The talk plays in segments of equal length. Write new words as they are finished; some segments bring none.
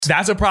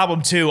That's a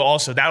problem too.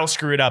 Also, that'll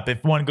screw it up.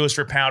 If one goes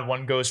for pound,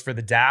 one goes for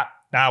the dap,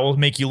 that will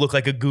make you look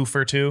like a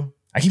goofer too.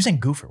 I keep saying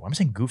goofer. Why am I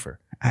saying goofer?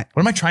 What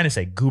am I trying to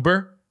say?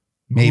 Goober?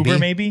 Goober,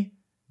 maybe?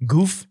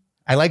 Goof?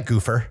 I like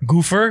goofer.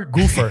 Goofer?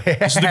 Goofer.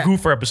 This is the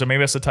goofer episode. Maybe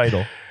that's the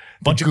title.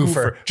 Bunch of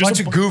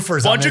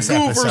goofers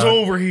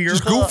over here.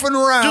 Just goofing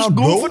around. Just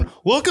goofing.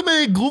 Look at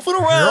me goofing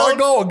around. Here I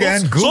go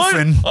again,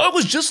 goofing. I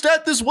was just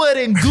at this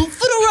wedding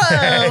goofing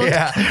around.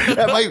 Yeah,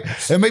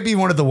 that might be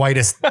one of the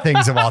whitest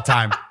things of all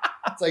time.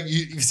 It's like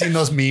you've seen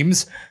those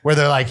memes where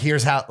they're like,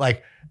 here's how,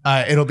 like,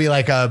 it'll be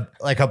like a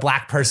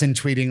black person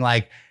tweeting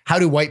like, how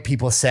do white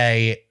people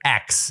say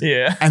X?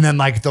 Yeah. And then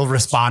like they'll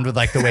respond with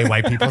like the way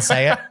white people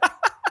say it.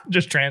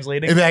 Just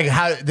translating. It'd be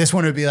like, this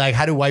one would be like,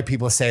 how do white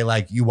people say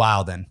like you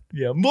wildin'?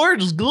 Yeah, more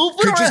just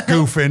goofing. You're just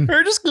goofing.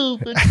 We're just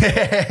goofing. Look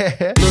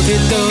at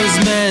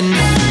those men.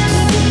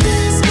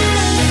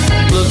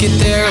 Look at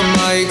their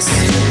mics.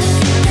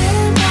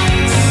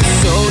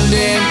 So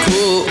damn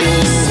cool.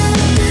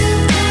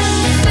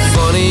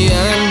 Funny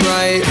and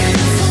right.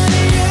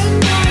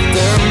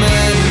 They're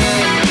men.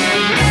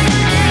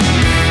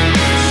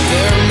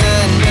 They're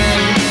men.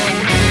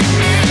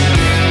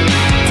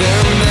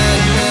 They're men.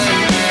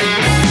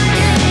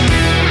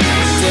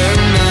 They're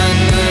men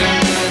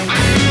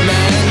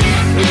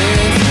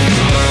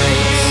with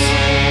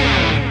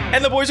mics.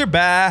 And the boys are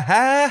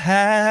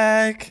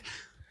back.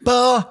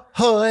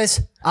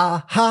 Boys,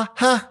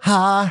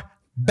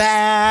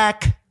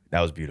 back.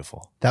 That was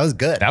beautiful. That was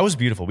good. That was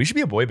beautiful. We should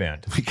be a boy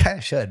band. We kind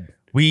of should.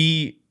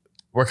 We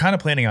were kind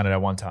of planning on it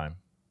at one time,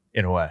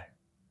 in a way.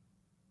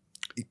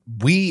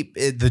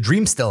 The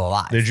dream's still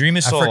alive. The dream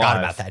is still alive. I forgot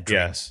about that dream.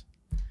 Yes.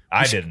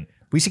 I didn't.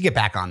 We should get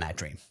back on that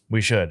dream.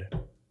 We should.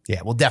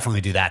 Yeah, we'll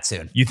definitely do that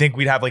soon. You think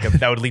we'd have like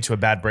that would lead to a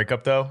bad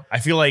breakup though? I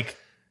feel like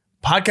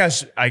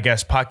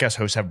podcast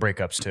hosts have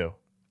breakups too.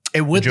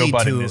 It would Joe lead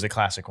Budden to is a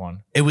classic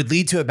one. It would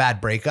lead to a bad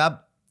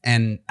breakup,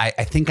 and I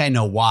think I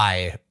know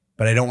why,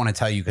 but I don't want to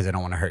tell you because I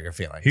don't want to hurt your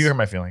feelings. You hurt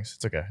my feelings.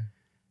 It's okay.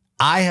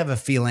 I have a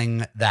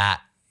feeling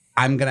that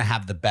I'm gonna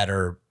have the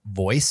better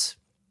voice.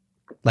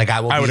 Like I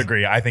would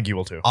agree. I think you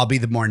will too. I'll be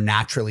the more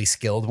naturally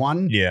skilled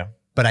one. Yeah.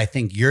 But I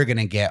think you're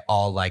gonna get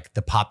all like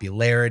the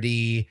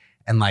popularity,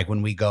 and like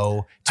when we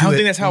go to I don't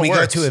think that's how it when we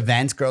works. go to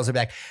events, girls will be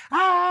like,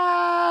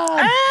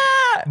 ah.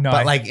 No,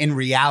 But like in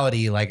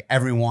reality, like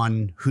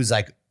everyone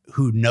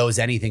who knows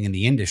anything in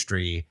the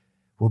industry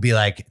will be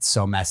like, it's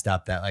so messed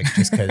up that like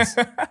just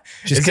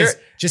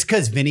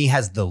because Vinny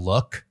has the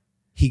look,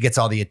 he gets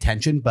all the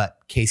attention, but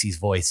Casey's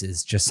voice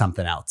is just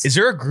something else. Is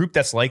there a group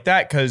that's like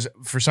that? Because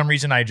for some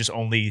reason, I just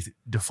only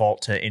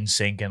default to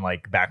NSYNC and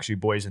like Backstreet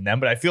Boys and them.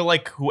 But I feel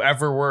like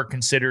whoever were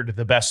considered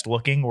the best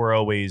looking were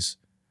always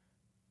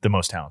the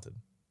most talented,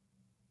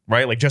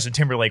 right? Like Justin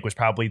Timberlake was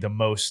probably the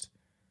most.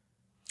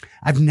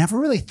 I've never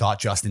really thought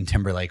Justin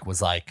Timberlake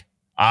was like.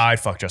 I'd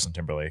fuck Justin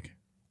Timberlake.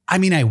 I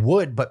mean, I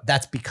would, but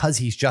that's because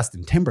he's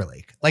Justin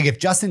Timberlake. Like if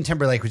Justin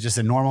Timberlake was just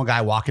a normal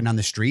guy walking down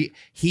the street,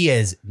 he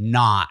is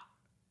not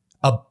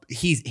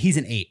he's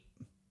an 8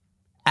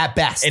 at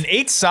best. An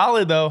 8's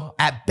solid though.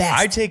 At best.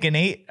 I'd take an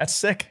 8. That's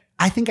sick.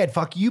 I think I'd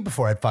fuck you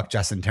before I'd fuck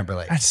Justin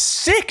Timberlake. That's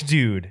sick,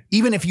 dude.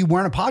 Even if you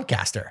weren't a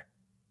podcaster.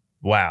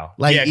 Wow.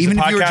 Like yeah, even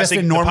if you were just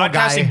a normal the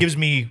podcasting guy. gives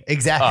me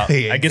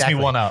exactly. It gives me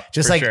one up.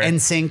 Just like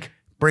NSYNC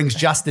brings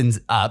Justin's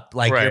up,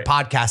 like your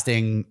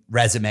podcasting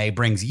resume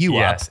brings you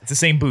up. It's the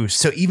same boost.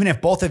 So even if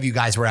both of you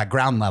guys were at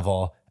ground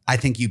level, I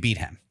think you beat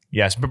him.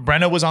 Yes, but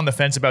Brenna was on the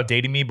fence about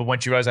dating me, but when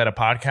she realized I had a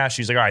podcast,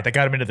 she's like, all right, that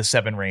got him into the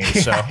 7 range,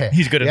 so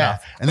he's good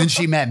enough. And then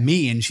she met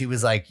me and she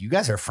was like, you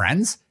guys are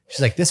friends?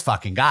 She's like, this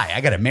fucking guy,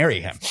 I got to marry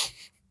him.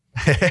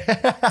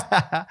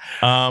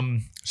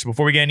 So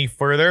before we get any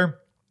further,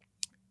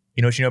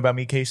 you know what you know about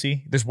me,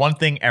 Casey? There's one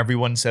thing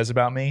everyone says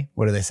about me.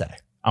 What do they say?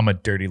 I'm a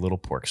dirty little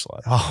pork slut.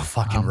 Oh,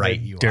 fucking I'm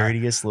right. the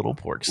dirtiest little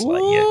pork slut.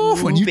 Ooh,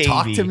 Yeah. when you baby.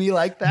 talk to me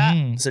like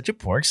that. Such a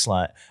pork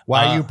slut.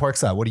 Why are you a pork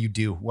slut? What do you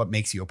do? What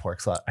makes you a pork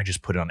slut? I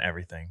just put it on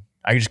everything.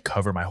 I just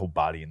cover my whole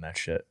body in that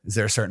shit. Is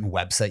there a certain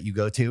website you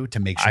go to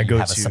make sure I you go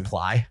have a to-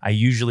 supply? I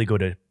usually go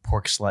to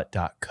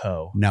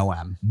porkslut.co. No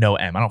M. No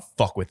M. I don't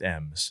fuck with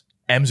M's.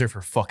 M's are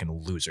for fucking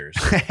losers.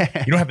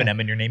 You don't have an M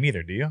in your name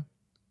either, do you?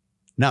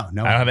 No. I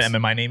don't have an M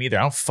in my name either.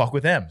 I don't fuck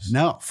with M's.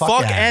 No,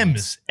 Fuck M's.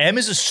 M's. M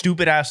is a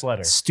stupid ass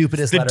letter.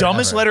 Stupidest The letter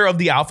dumbest ever. letter of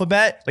the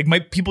alphabet. Like my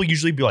people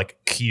usually be like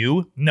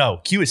Q. No,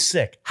 Q is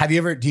sick. Do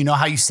you know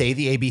how you say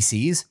the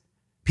ABCs?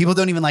 People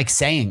don't even like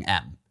saying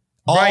M.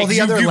 All Right, the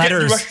you- other you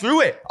letters. rush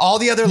through it. All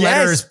the other Yes.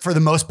 letters, for the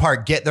most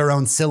part, get their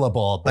own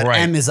syllable, but Right.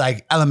 M is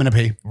like element of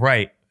P.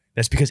 Right.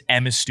 That's because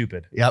M is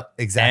stupid. Yep,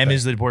 exactly. M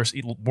is the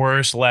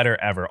worst letter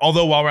ever.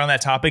 Although while we're on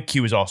that topic,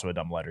 Q is also a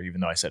dumb letter, even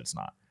though I said it's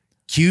not.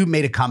 Q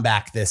made a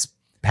comeback this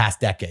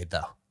past decade,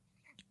 though.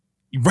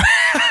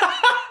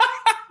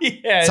 Yeah,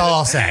 That's all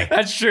I'll say.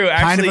 That's true.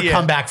 Kind Actually, of a yeah.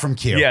 comeback from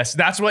Q. Yes,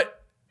 that's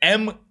what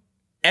M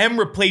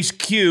replaced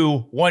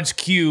Q once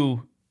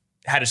Q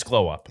had his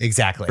glow up.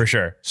 Exactly. For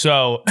sure.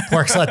 So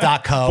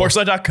Porkslut.co.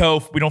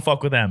 Porkslut.co. We don't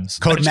fuck with M's.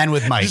 Code Men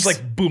with Mics. Just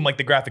like boom, like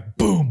the graphic,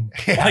 boom.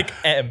 Like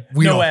M.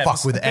 We no don't M's.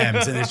 fuck with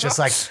M's. And it's just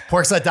like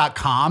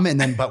porkslut.com. And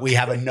then, but we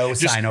have a no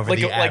Just sign over like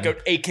the a, M. like an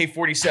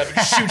AK-47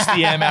 shoots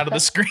the M out of the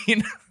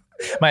screen.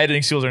 My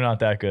editing skills are not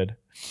that good.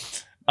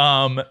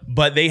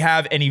 But they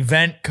have an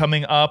event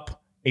coming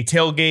up, a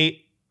tailgate.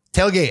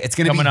 It's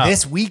going to be Coming up.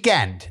 this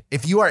weekend.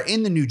 If you are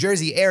in the New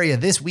Jersey area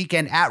this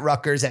weekend at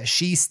Rutgers at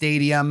Shea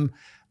Stadium,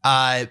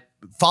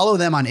 follow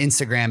them on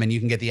Instagram and you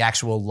can get the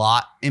actual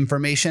lot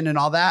information and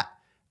all that.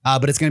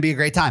 But it's going to be a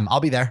great time. I'll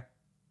be there.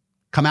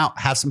 Come out,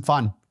 have some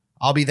fun.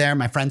 I'll be there.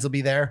 My friends will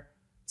be there.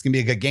 It's going to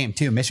be a good game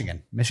too.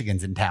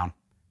 Michigan's in town.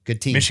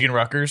 Good team. Michigan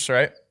Rutgers,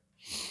 right?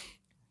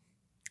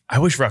 I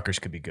wish Rutgers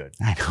could be good.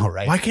 I know,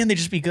 right? Why can't they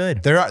just be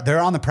good? They're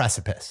on the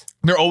precipice.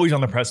 They're always on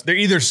the precipice. They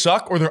either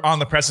suck or they're on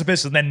the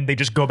precipice and then they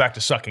just go back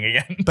to sucking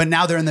again. But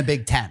now they're in the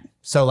Big Ten.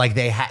 So like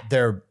they've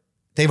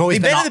always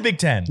They've been in the Big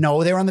Ten.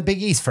 No, they were on the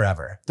Big East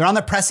forever. They're on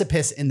the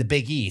precipice in the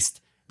Big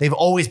East. They've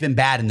always been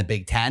bad in the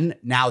Big Ten.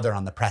 Now they're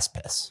on the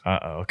precipice.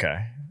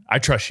 Okay. I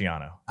trust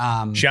Shiano.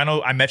 Um,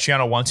 Shiano, I met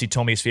Shiano once. He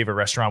told me his favorite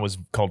restaurant was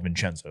called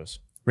Vincenzo's.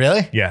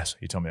 Really? Yes,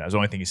 he told me that. That was the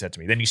only thing he said to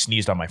me. Then he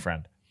sneezed on my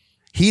friend.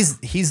 He's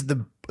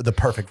the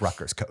perfect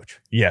Rutgers coach.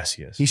 Yes,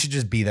 he is. He should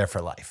just be there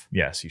for life.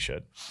 Yes, he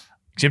should.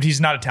 Except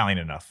he's not Italian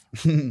enough.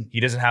 He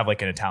doesn't have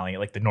like an Italian,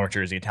 like the North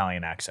Jersey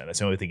Italian accent. That's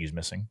the only thing he's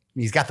missing.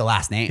 He's got the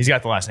last name. He's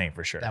got the last name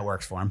for sure. That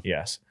works for him.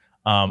 Yes.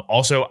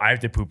 Also, I have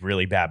to poop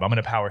really bad, but I'm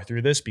going to power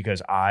through this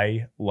because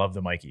I love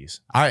the Mikeys.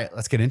 All right,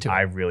 let's get into it.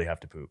 I really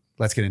have to poop.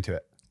 Let's get into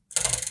it.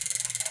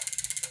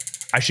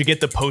 I should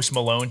get the Post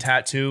Malone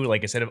tattoo.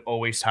 Like instead of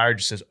always tired, it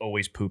just says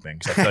always pooping.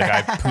 Because I feel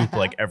like I poop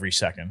like every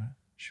second.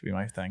 Should be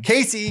my thing.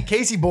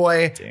 Casey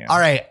boy. Damn. All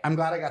right, I'm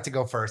glad I got to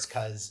go first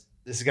because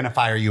this is going to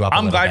fire you up.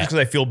 I'm glad bit. just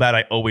because I feel bad.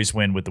 I always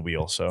win with the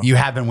wheel. So You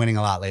have been winning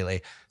a lot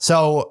lately.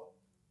 So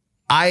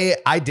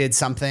I did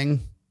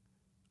something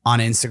on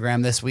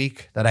Instagram this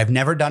week that I've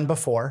never done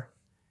before,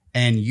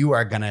 and you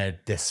are going to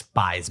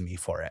despise me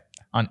for it.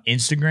 on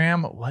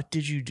Instagram, what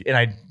did you do?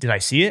 And did I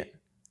see it?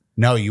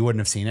 No, you wouldn't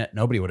have seen it.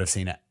 Nobody would have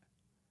seen it.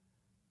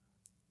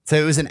 So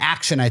it was an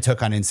action I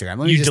took on Instagram.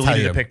 Let me You just tell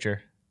deleted you. a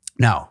picture.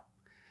 No.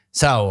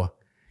 So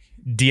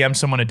DM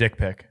someone a dick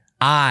pic.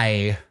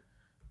 I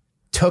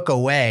took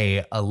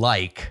away a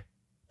like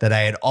that I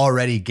had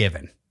already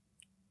given.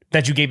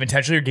 That you gave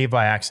intentionally or gave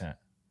by accident?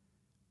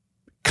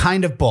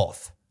 Kind of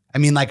both. I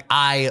mean, like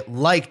I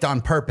liked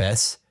on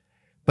purpose,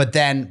 but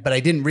I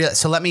didn't realize.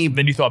 So let me,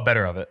 Then you thought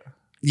better of it.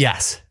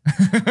 yes.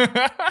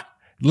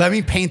 Let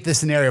me paint the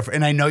scenario.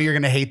 And I know you're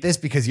going to hate this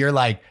because you're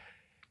like,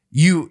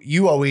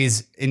 you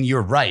always, and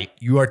you're right.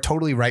 You are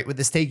totally right with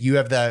this take. You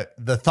have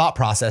the thought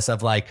process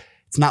of like,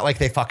 it's not like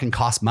they fucking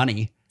cost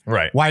money.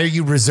 Right. Why are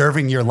you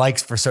reserving your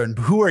likes for certain?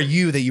 Who are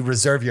you that you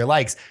reserve your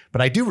likes?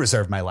 But I do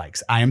reserve my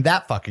likes. I am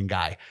that fucking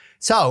guy.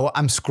 So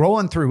I'm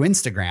scrolling through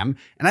Instagram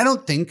and I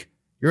don't think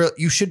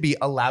you should be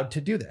allowed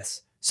to do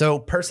this. So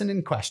person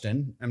in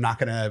question, I'm not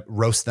going to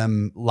roast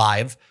them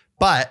live,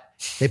 but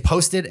they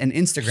posted an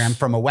Instagram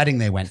from a wedding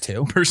they went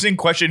to. Person in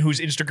question whose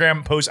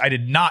Instagram post I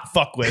did not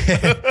fuck with.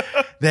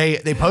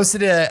 They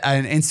posted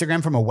an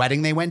Instagram from a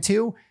wedding they went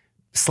to,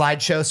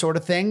 slideshow sort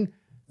of thing.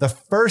 The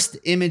first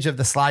image of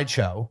the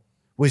slideshow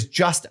was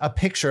just a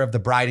picture of the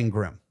bride and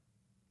groom.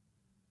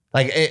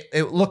 Like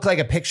it looked like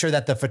a picture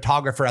that the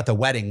photographer at the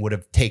wedding would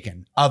have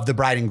taken of the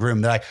bride and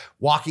groom. They're like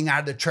walking out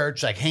of the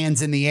church, like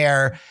hands in the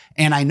air.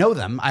 And I know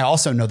them. I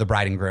also know the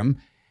bride and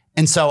groom.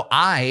 And so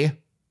I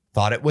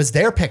thought it was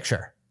their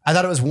picture. I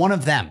thought it was one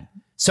of them.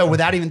 So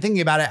without even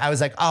thinking about it, I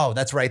was like, oh,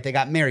 that's right. They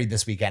got married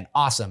this weekend.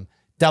 Awesome.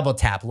 Double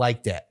tap,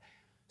 liked it.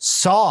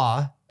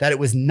 Saw that it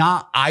was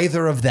not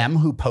either of them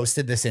who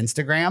posted this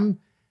Instagram.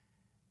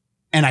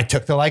 And I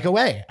took the like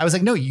away. I was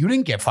like, no, you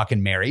didn't get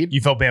fucking married. You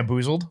felt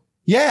bamboozled?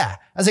 Yeah.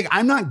 I was like,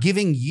 I'm not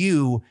giving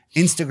you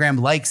Instagram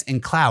likes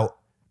and clout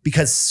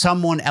because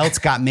someone else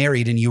got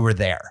married and you were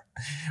there.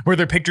 Were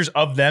there pictures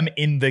of them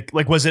in the,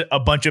 like, was it a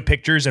bunch of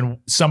pictures and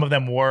some of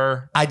them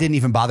were? I didn't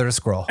even bother to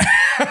scroll.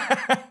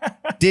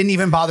 Didn't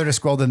even bother to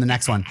scroll to the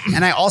next one.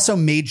 And I also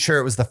made sure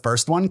it was the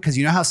first one because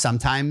you know how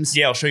sometimes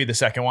Yeah, I'll show you the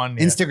second one.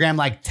 Yeah. Instagram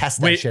like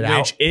test that shit out.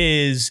 Which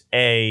is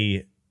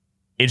a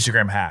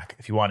Instagram hack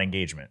if you want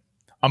engagement.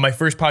 On my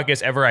first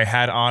podcast ever, I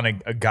had on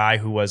a guy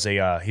who was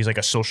he's like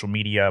a social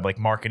media like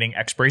marketing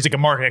expert. He's like a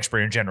marketing expert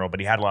in general, but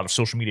he had a lot of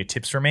social media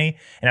tips for me.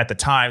 And at the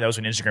time, that was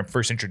when Instagram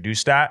first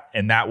introduced that.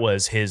 And that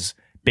was his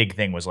big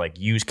thing was like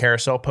use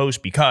carousel posts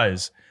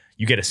because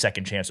you get a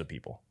second chance with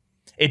people.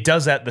 It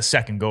does that the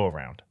second go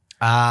around.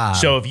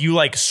 So if you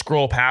like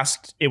scroll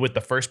past it with the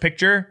first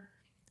picture,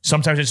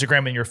 sometimes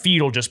Instagram in your feed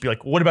will just be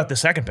like, what about the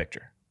second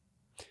picture?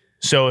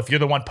 So if you're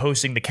the one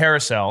posting the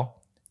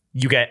carousel,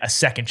 you get a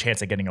second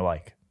chance at getting a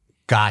like.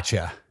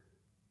 Gotcha.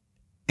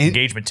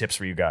 Engagement tips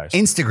for you guys.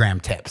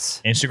 Instagram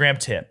tips. Instagram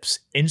tips.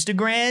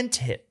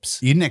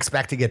 You didn't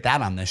expect to get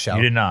that on this show.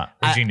 You did not.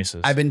 We're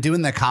geniuses. I've been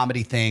doing the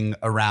comedy thing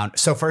around.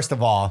 So first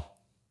of all,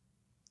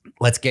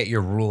 let's get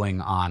your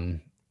ruling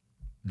on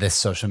this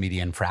social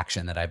media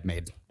infraction that I've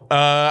made?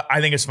 I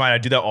think it's fine. I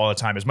do that all the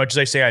time. As much as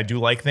I say I do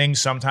like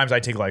things, sometimes I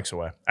take likes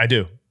away. I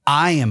do.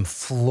 I am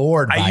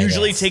floored by I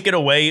usually this. take it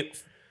away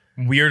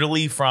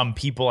weirdly from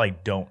people I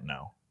don't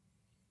know.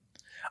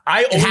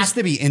 It has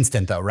to be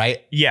instant though,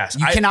 right? Yes.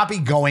 You cannot be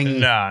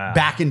going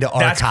back into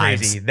archives. That's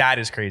crazy. That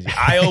is crazy.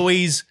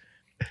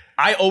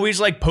 I always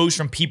like posts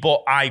from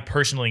people I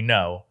personally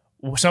know.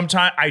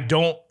 Sometimes I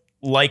don't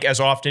like as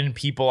often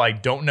people I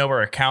don't know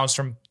or accounts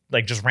from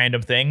like just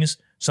random things.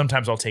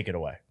 Sometimes I'll take it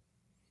away.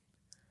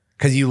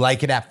 Because you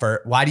like it at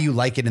first. Why do you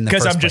like it in the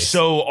first place? Because I'm place? just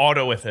so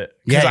auto with it.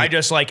 Because I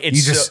just like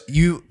it's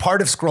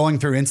part of scrolling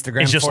through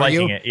Instagram. It's just for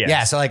liking you. it. Yes.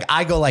 Yeah. So like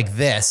I go like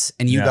this,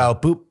 and you go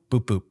boop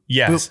boop boop.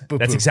 Yes, boop, boop,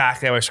 that's boop.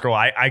 exactly how I scroll.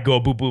 I go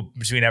boop boop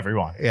between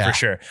everyone for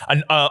sure.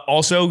 And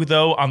also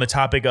though, on the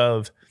topic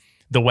of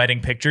the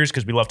wedding pictures,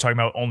 because we love talking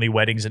about only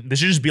weddings, and this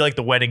should just be like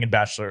the wedding and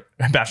bachelor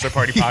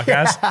party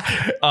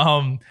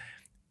podcast.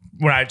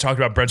 When I talked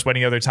about Brent's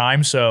wedding the other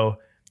time, so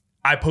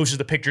I posted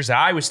the pictures that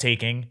I was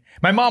taking.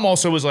 My mom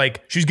also was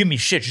like, she was giving me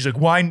shit. She's like,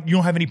 why you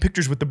don't have any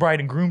pictures with the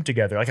bride and groom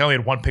together? Like I only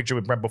had one picture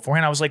with Brent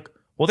beforehand. I was like,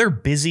 well, they're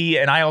busy.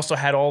 And I also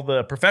had all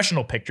the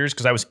professional pictures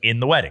because I was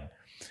in the wedding.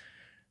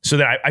 So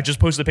then I just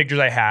posted the pictures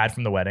I had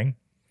from the wedding.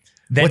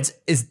 Then what's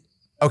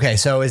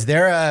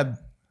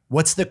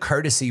the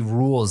courtesy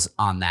rules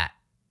on that?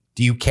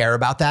 Do you care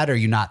about that or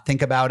you not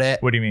think about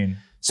it? What do you mean?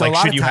 So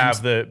like, should you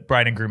have the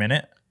bride and groom in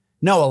it?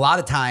 No, a lot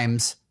of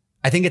times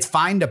I think it's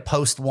fine to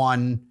post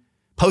an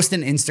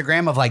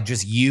Instagram of like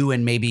just you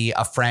and maybe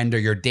a friend or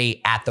your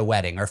date at the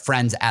wedding or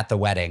friends at the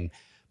wedding.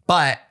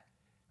 But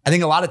I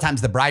think a lot of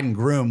times the bride and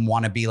groom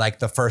want to be like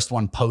the first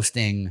one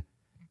posting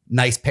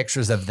nice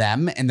pictures of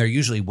them. And they're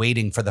usually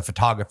waiting for the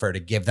photographer to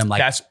give them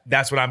like.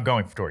 That's what I'm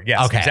going for.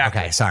 Yes, okay,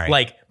 exactly. Okay, sorry.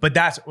 Like, but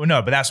that's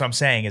what I'm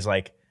saying is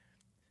like,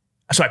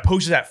 so I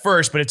posted that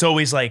first, but it's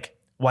always like,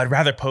 well, I'd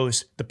rather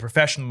post the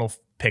professional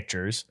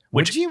pictures.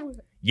 Would you?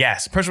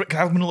 Yes, because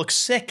I'm going to look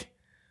sick.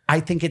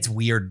 I think it's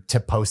weird to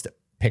post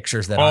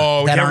pictures that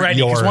aren't ready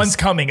yours. Because one's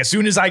coming. As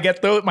soon as I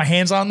get my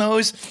hands on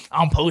those,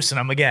 I'm posting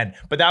them again.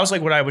 But that was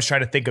like what I was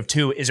trying to think of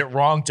too. Is it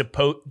wrong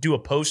to do a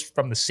post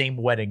from the same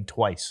wedding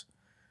twice?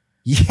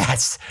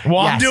 Yes.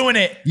 Well, yes. I'm doing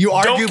it. You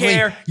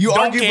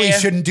arguably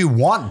shouldn't do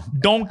one.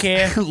 Don't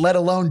care. Let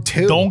alone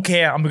two. Don't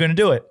care. I'm going to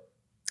do it.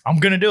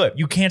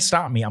 You can't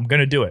stop me. I'm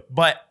going to do it.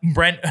 But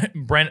Brent,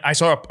 I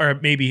saw, or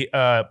maybe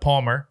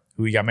Palmer,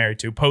 who he got married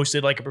to,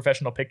 posted like a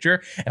professional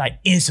picture. And I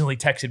instantly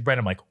texted Brent.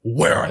 I'm like,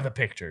 where are the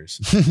pictures?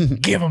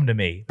 Give them to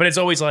me. But it's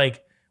always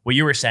like what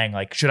you were saying,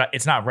 like,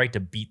 it's not right to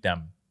beat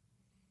them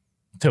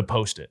to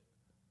post it.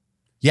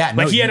 Yeah.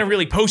 Like he hadn't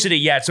really posted it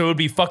yet. So it would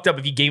be fucked up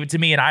if he gave it to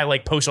me and I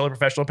like post all the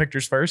professional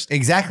pictures first.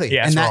 Exactly.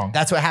 Yeah, wrong.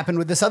 That's what happened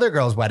with this other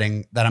girl's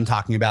wedding that I'm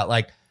talking about.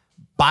 Like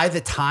by the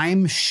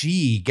time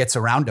she gets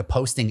around to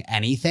posting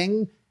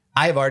anything,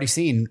 I've already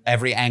seen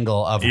every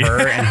angle of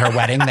her and her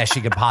wedding that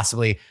she could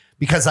possibly,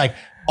 because like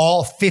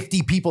all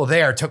 50 people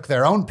there took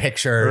their own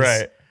pictures.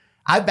 Right.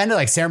 I've been to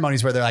like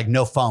ceremonies where they're like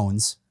no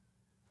phones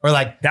or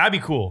like. That'd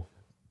be cool.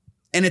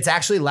 And it's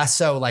actually less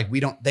so like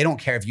they don't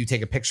care if you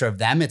take a picture of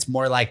them. It's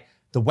more like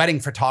the wedding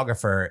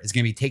photographer is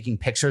going to be taking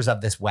pictures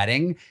of this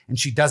wedding and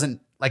she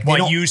doesn't like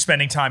want you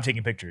spending time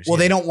taking pictures. Well,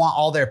 they don't want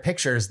all their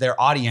pictures. Their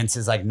audience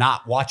is like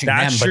not watching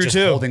them, but just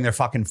holding their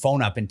fucking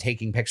phone up and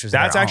taking pictures.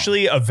 That's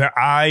actually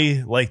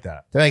I like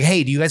that. They're like,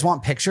 hey, do you guys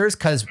want pictures?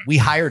 Because we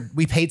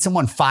paid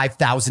someone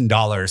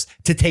 $5,000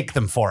 to take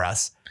them for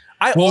us.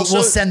 We'll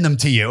send them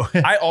to you.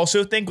 I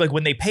also think like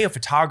when they pay a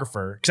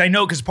photographer,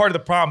 because part of the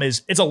problem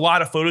is it's a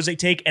lot of photos they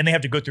take and they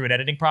have to go through an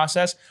editing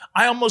process.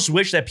 I almost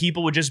wish that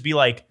people would just be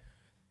like,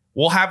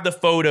 we'll have the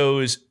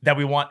photos that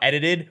we want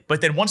edited, but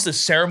then once the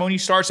ceremony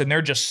starts and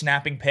they're just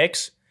snapping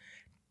pics,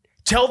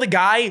 tell the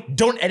guy,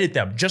 don't edit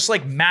them. Just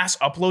like mass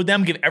upload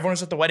them, give everyone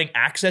who's at the wedding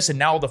access, and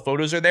now all the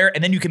photos are there.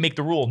 And then you can make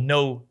the rule,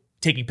 no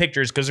taking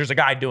pictures because there's a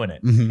guy doing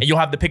it. Mm-hmm. And you'll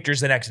have the pictures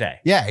the next day.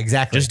 Yeah,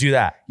 exactly. Just do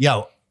that.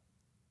 Yo,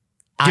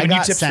 Giving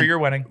you tips for your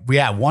wedding.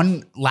 Yeah,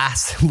 one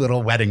last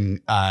little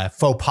wedding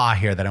faux pas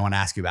here that I want to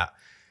ask you about.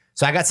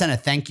 So I got sent a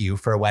thank you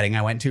for a wedding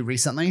I went to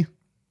recently,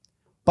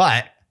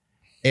 but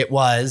it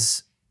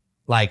was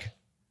like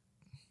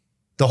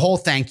the whole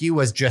thank you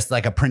was just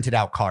like a printed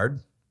out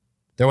card.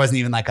 There wasn't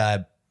even like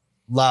a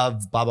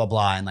love, blah, blah,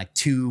 blah. And like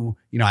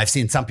I've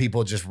seen some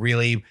people just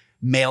really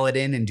mail it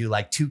in and do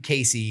like to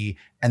Casey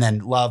and then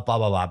love, blah,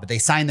 blah, blah. But they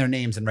sign their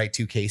names and write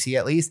to Casey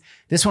at least.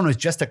 This one was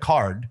just a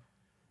card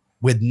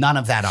with none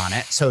of that on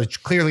it. So it's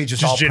clearly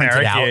just all generic,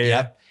 printed out.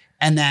 Yeah.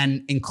 And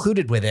then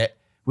included with it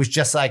was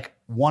just like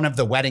one of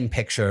the wedding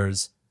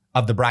pictures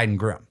of the bride and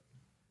groom.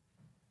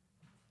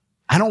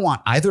 I don't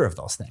want either of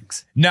those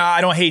things. No,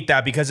 I don't hate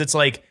that because it's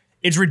like,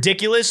 it's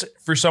ridiculous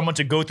for someone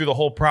to go through the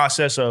whole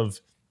process of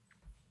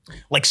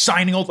like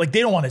signing all, like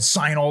they don't want to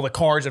sign all the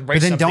cards and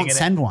write something. But then don't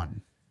send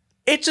one.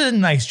 It's a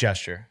nice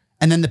gesture.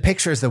 And then the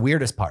picture is the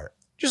weirdest part.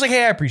 Just like,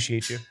 hey, I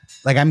appreciate you.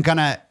 Like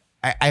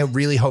I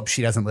really hope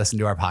she doesn't listen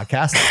to our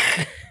podcast.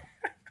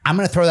 I'm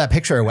going to throw that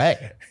picture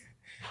away.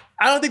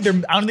 I don't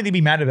think they'd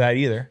be mad at that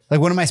either. Like,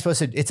 what am I supposed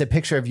to? It's a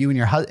picture of you and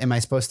your husband. Am I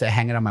supposed to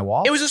hang it on my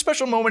wall? It was a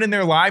special moment in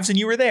their lives, and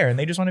you were there, and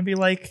they just want to be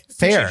like,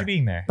 fair appreciate you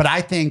being there. But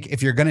I think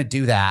if you're gonna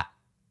do that,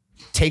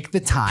 take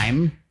the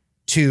time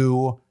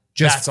to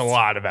just. That's a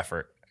lot of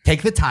effort.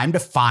 Take the time to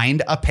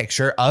find a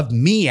picture of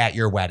me at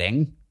your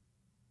wedding,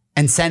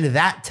 and send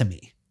that to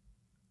me.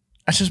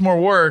 That's just more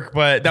work,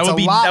 but that It's would a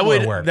be lot that more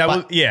would work, that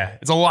but- would yeah.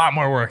 It's a lot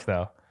more work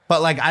though.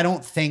 But like, I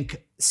don't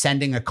think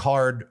sending a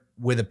card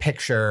with a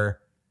picture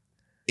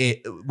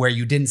where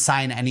you didn't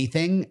sign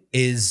anything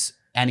is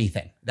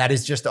anything. That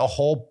is just a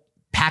whole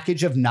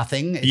package of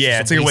nothing.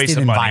 It's like a waste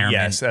of money.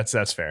 Yes,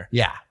 that's fair.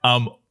 Yeah.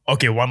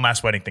 Okay, one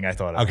last wedding thing I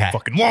thought of. Okay.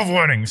 Fucking love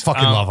weddings.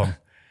 Fucking love them.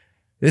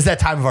 It is that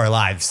time of our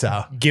lives.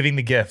 So, Giving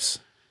the gifts.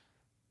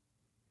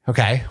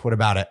 okay. What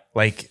about it?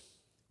 Like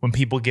when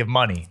people give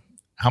money,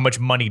 how much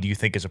money do you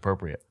think is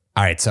appropriate?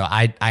 All right. So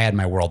I had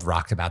my world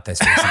rocked about this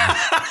recently.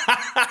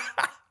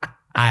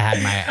 I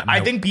had my I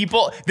think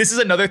this is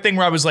another thing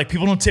where I was like,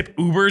 people don't tip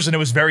Ubers, and it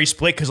was very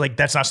split because like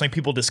that's not something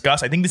people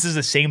discuss. I think this is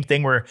the same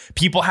thing where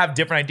people have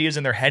different ideas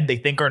in their head they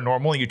think are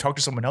normal, and you talk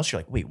to someone else, you're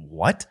like, wait,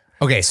 what?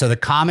 Okay, so the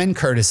common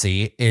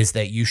courtesy is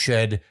that you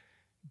should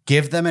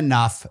give them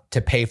enough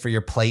to pay for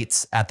your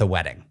plates at the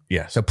wedding.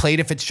 Yes. So plate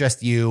if it's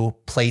just you,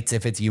 plates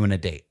if it's you and a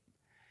date.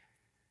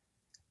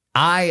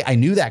 I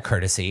knew that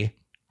courtesy.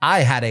 I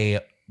had a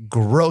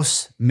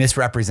gross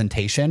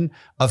misrepresentation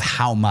of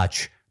how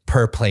much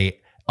per plate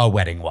a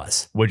wedding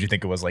was. What'd you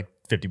think it was, like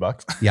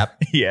 $50?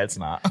 Yep. Yeah, it's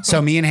not.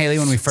 So me and Haley,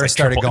 when we first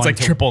started going, it's like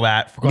triple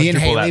that. me and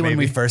Triple Haley, that, when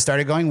we maybe. first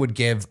started going, would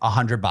give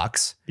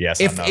 $100. Yes,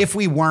 if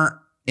we weren't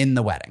in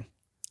the wedding.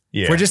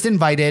 Yeah. If we're just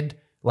invited,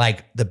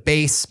 like the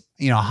base,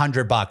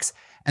 $100.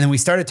 And then we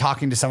started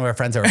talking to some of our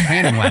friends that were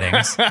planning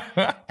weddings,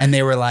 and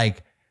they were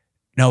like,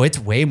 no, it's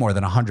way more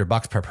than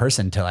 $100 per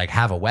person to like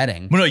have a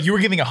wedding. Well, no, you were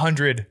giving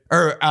 100.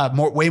 Or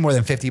way more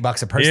than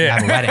 $50 a person to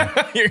have a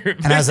wedding.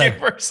 And I was like,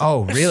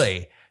 oh,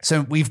 really?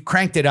 So we've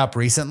cranked it up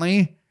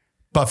recently,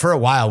 but for a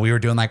while we were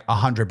doing like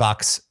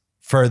 $100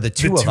 for the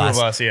two of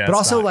us. Yeah, but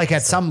also like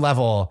at some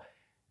level,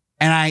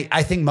 and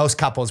I think most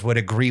couples would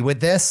agree with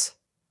this.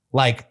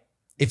 Like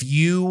if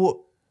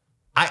you,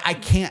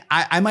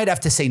 I might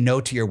have to say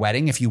no to your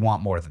wedding if you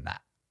want more than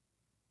that.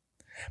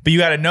 But you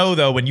got to know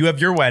though, when you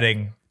have your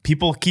wedding,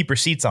 people keep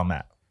receipts on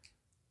that.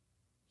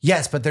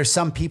 Yes, but there's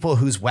some people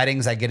whose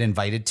weddings I get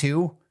invited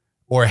to,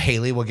 or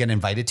Haley will get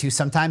invited to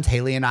sometimes.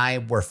 Haley and I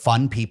were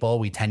fun people.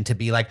 We tend to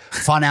be like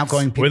fun,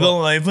 outgoing people. We're the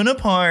life in a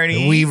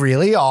party. We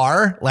really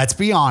are. Let's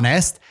be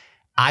honest.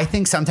 I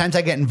think sometimes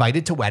I get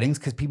invited to weddings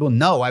because people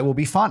know I will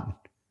be fun.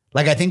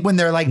 Like, I think when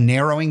they're like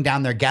narrowing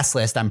down their guest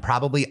list, I'm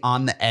probably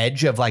on the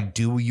edge of like,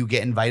 do you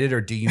get invited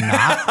or do you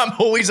not? I'm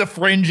always a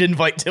fringe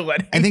invite to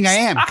weddings. I think I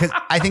am, because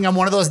I think I'm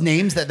one of those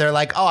names that they're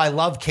like, oh, I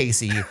love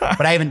Casey,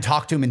 but I haven't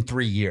talked to him in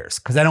 3 years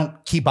because I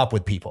don't keep up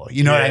with people.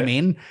 You know what I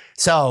mean?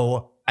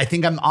 So I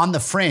think I'm on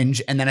the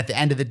fringe. And then at the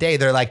end of the day,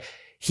 they're like,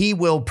 he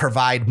will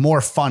provide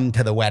more fun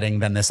to the wedding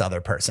than this other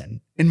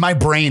person. In my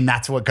brain,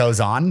 that's what goes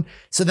on.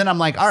 So then I'm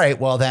like, all right,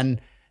 well then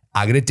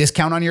I get a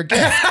discount on your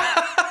gift.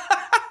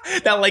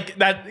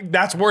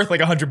 That's worth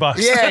like $100.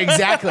 Yeah,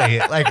 exactly.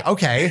 Like,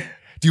 okay,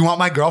 do you want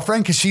my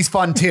girlfriend? Because she's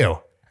fun too.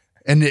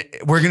 And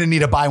we're going to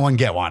need a buy one,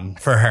 get one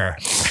for her.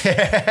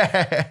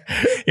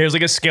 Here's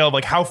like a scale of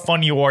like how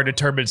fun you are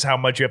determines how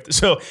much you have to.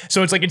 So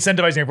it's like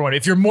incentivizing everyone.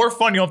 If you're more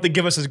fun, you don't have to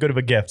give us as good of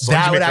a gift. So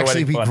that would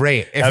actually be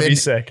great. That'd be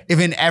sick. If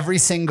in every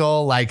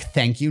single like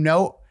thank you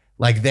note,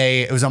 like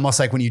it was almost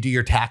like when you do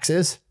your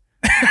taxes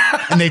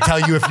and they tell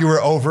you if you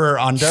were over or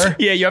under.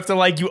 Yeah, you have to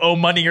like, you owe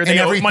money or they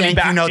owe money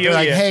back to you. They're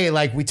like, hey,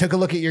 like we took a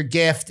look at your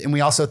gift and we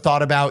also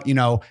thought about,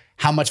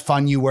 how much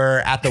fun you were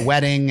at the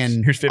wedding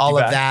and all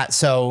of that.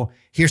 So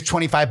here's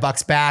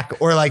 $25 back.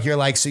 Or like, you're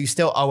like, so you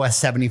still owe us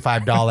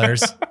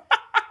 $75.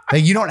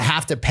 Like you don't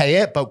have to pay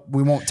it, but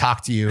we won't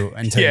talk to you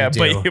until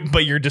you do.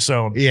 but you're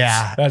disowned.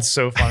 Yeah. That's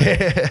so funny.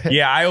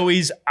 Yeah,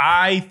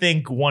 I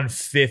think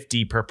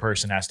 150 per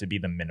person has to be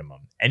the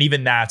minimum. And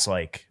even that's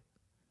like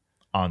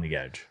on the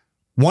edge.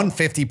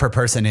 150 per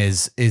person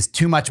is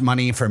too much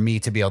money for me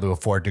to be able to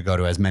afford to go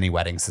to as many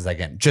weddings as I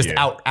can. Just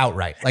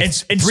outright. Like and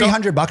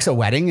 $300 a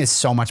wedding is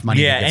so much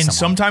money. Yeah, and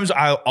sometimes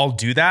I'll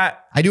do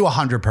that. I do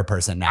 100 per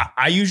person now.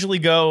 I usually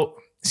go,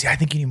 I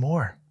think you need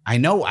more. I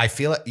know. I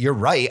feel it. You're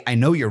right. I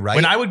know you're right.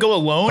 When I would go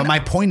alone. But my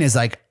point is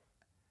like,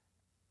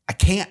 I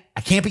can't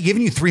be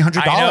giving you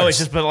 $300. I know, it's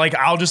just, but like,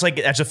 I'll just like,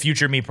 that's a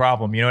future me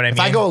problem. You know what I mean?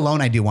 If I go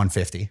alone, I do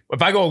 150.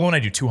 If I go alone, I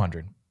do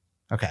 200.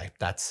 Okay.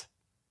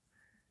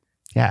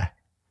 Yeah.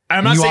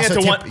 I'm not saying it's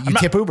you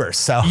tip Ubers,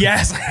 so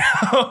yes,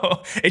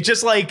 it's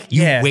just like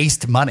you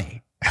waste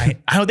money. I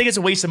don't think it's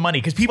a waste of money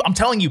because I'm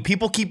telling you,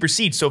 people keep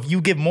receipts. So if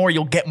you give more,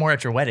 you'll get more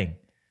at your wedding.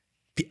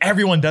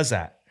 Everyone does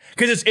that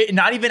because it's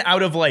not even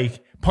out of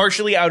like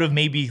partially out of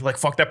maybe like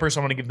fuck that person,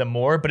 I want to give them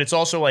more, but it's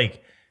also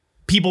like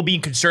people being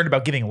concerned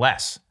about giving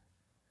less.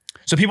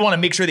 So people want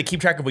to make sure they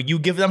keep track of what you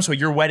give them. So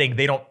your wedding,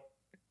 they don't,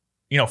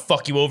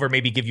 fuck you over,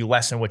 maybe give you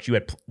less than what you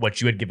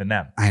had given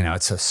them. I know,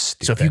 it's so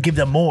stupid. So if you give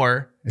them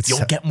more,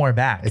 you'll get more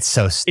back. It's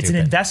so stupid. It's an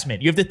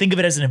investment. You have to think of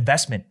it as an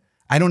investment.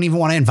 I don't even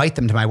want to invite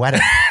them to my wedding.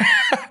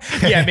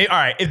 Yeah, maybe, all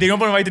right. If they don't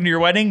want to invite them to your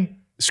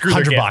wedding, screw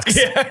their $100.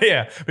 gift.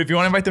 Yeah. But if you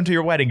want to invite them to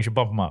your wedding, you should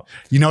bump them up.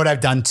 You know what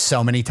I've done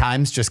so many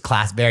times, just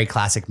very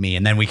classic me,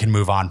 and then we can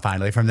move on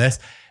finally from this,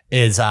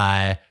 is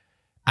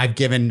I've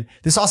given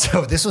this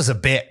also, this was a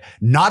bit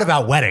not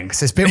about weddings.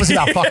 This bit was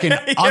about fucking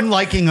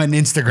unliking an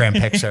Instagram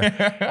picture.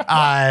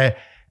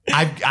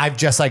 I've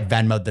just like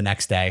Venmo'd the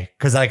next day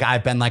because like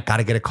I've been like,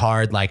 gotta get a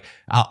card. Like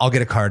I'll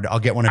get a card. I'll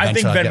get one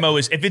eventually. I think Venmo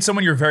is, if it's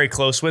someone you're very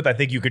close with, I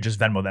think you could just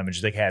Venmo them and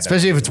just like, hey,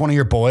 especially if it's one of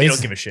your boys. They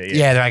don't give a shit.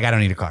 Yeah, they're like, I don't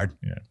need a card.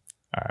 Yeah.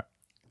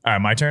 All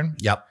right, my turn.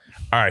 Yep.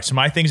 All right, so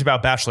my thing's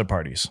about bachelor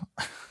parties.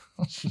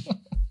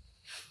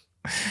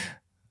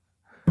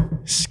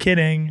 Just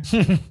kidding.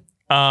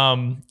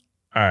 All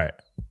right.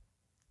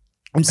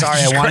 I'm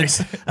sorry. I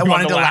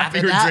wanted to laugh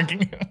at you were that.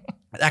 drinking.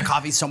 That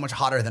coffee's so much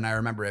hotter than I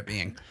remember it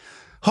being.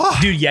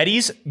 Dude,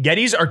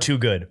 Yetis are too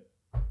good.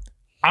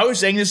 I was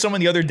saying this to someone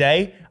the other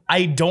day.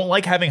 I don't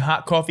like having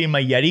hot coffee in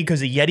my Yeti because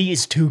the Yeti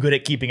is too good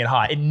at keeping it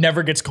hot. It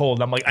never gets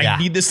cold. I'm like, I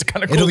need this to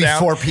kind of cool down. It'll be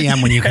 4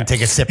 p.m. when you can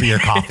take a sip of your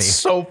coffee. It's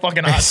so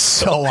fucking hot. It's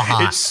so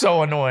hot. It's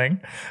so annoying.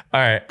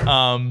 All right.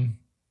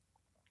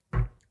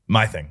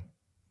 My thing.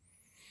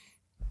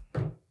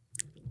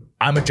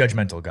 I'm a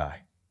judgmental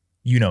guy.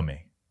 You know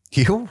me.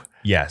 You?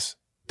 Yes.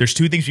 There's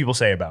 2 things people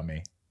say about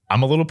me.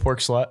 I'm a little pork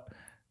slut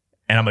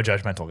and I'm a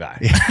judgmental guy.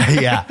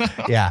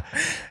 Yeah.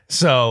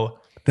 So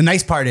the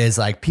nice part is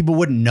like people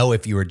wouldn't know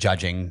if you were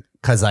judging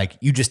because like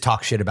you just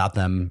talk shit about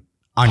them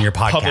on your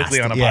podcast.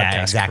 Publicly on a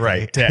podcast. Exactly.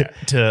 Right.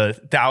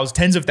 To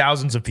tens of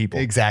thousands of people.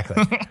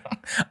 Exactly.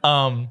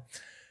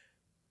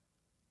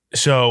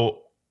 So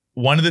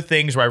one of the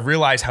things where I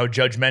realize how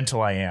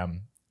judgmental I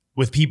am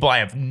with people I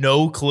have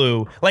no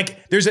clue.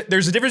 Like there's a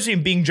difference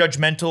between being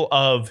judgmental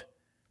of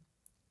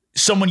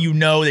someone you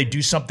know, they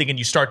do something and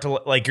you start to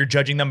like you're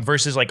judging them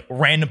versus like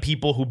random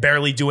people who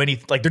barely do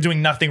anything, like they're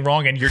doing nothing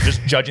wrong and you're just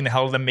judging the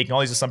hell out of them, making all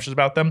these assumptions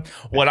about them.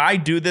 What I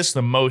do this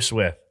the most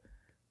with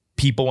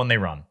people when they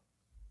run.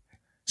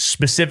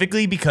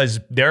 Specifically because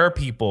there are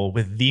people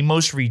with the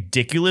most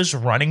ridiculous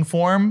running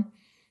form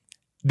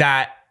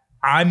that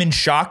I'm in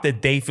shock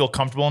that they feel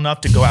comfortable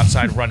enough to go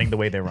outside running the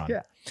way they run.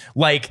 Yeah.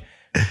 Like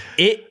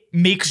it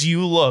makes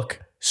you look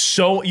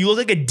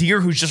like a deer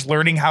who's just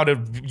learning how to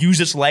use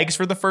its legs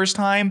for the first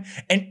time.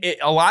 And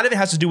a lot of it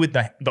has to do with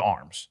the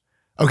arms.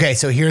 Okay,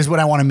 so here's what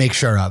I want to make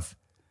sure of.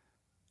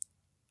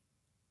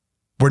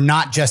 We're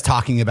not just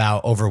talking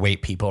about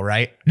overweight people,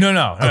 right?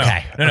 No.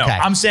 Okay.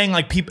 I'm saying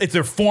like people, it's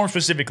their form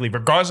specifically,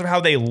 regardless of how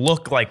they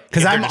look like.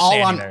 Because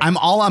I'm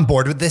all on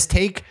board with this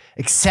take,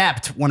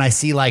 except when I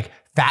see like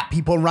fat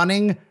people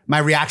running, my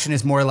reaction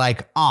is more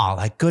like, oh,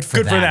 like good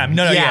for them.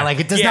 No, yeah, like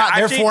it does not,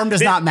 their form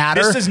does not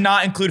matter. This does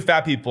not include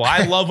fat people.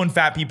 I love when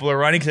fat people are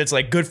running because it's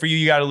like, good for you.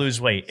 You got to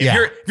lose weight.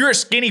 If you're a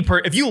skinny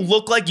person, if you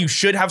look like you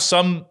should have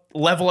some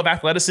level of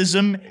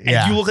athleticism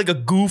and you look like a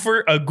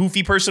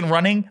goofy person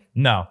running,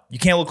 no, you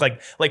can't look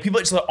like people,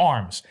 it's the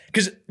arms.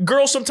 Because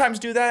girls sometimes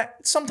do that.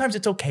 Sometimes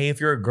it's okay if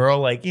you're a girl,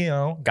 like, you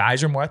know,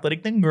 guys are more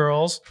athletic than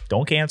girls.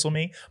 Don't cancel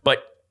me.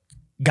 But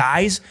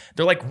guys,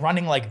 they're like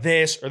running like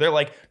this, or they're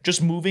like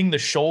just moving the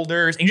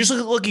shoulders, and you just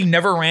look like you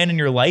never ran in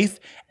your life.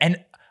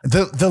 And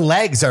the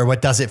legs are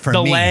what does it for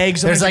me. The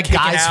legs, there's like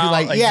guys who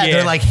like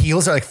their like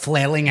heels are like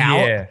flailing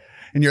out,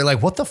 and you're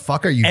like, what the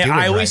fuck are you doing?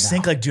 I always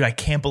think like, dude, I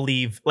can't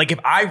believe like if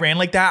I ran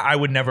like that, I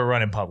would never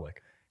run in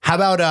public. How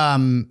about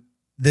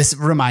this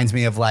reminds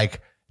me of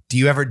like, do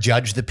you ever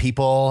judge the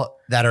people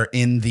that are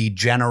in the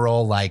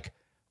general like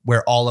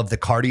where all of the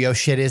cardio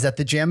shit is at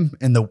the gym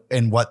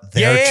and what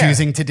they're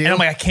choosing to do? And I'm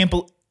like, I can't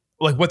believe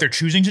like what they're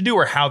choosing to do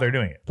or how they're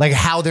doing it. Like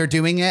how they're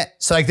doing it.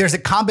 So like there's a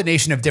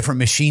combination of different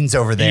machines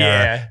over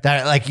there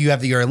that like you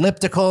have your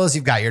ellipticals,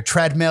 you've got your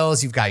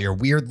treadmills, you've got your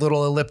weird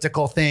little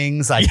elliptical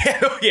things. Like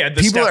the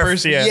people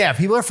steppers,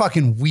 people are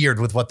fucking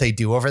weird with what they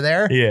do over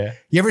there. Yeah.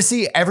 You ever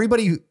see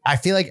I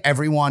feel like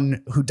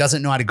everyone who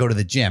doesn't know how to go to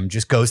the gym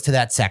just goes to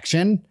that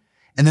section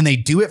and then they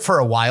do it for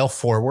a while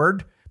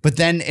forward. But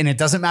then, and it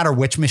doesn't matter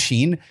which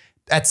machine,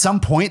 at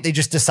some point, they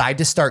just decide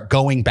to start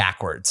going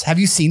backwards. Have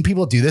you seen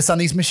people do this on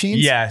these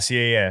machines? Yes.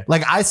 Yeah.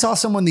 Like I saw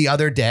someone the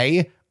other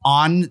day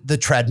on the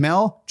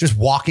treadmill, just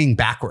walking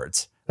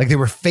backwards. Like they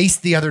were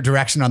faced the other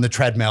direction on the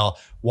treadmill,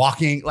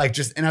 walking like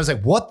just, and I was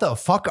like, what the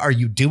fuck are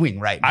you doing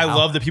right now? I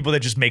love the people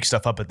that just make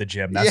stuff up at the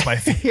gym. That's my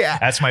favorite.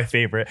 That's my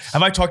favorite.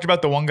 Have I talked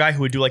about the one guy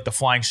who would do like the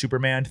flying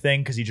Superman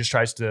thing because he just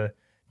tries to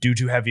do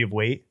too heavy of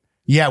weight?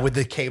 Yeah, with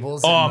the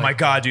cables. Oh my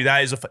God, dude.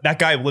 That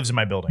guy lives in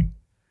my building.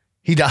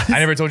 He does? I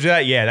never told you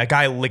that? Yeah, that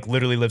guy like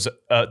literally lives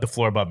the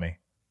floor above me.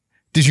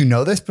 Did you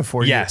know this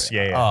before? Yes,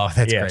 yeah. Oh,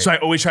 that's great. So I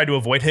always tried to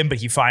avoid him, but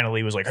he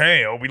finally was like,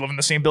 hey, we live in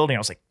the same building. I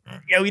was like,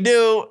 yeah, we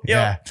do.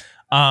 Yeah.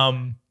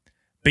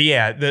 But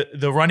yeah,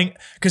 the running,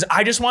 because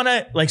I just want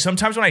to, like,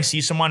 sometimes when I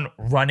see someone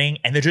running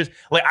and they're just,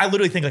 like, I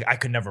literally think, like, I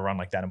could never run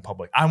like that in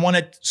public. I want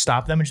to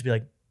stop them and just be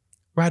like,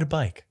 ride a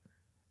bike.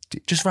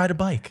 Just ride a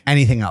bike.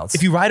 Anything else?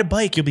 If you ride a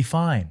bike, you'll be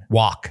fine.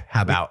 Walk.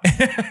 How about?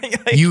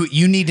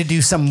 You need to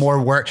do some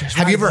more work.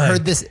 Have you ever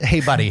heard this?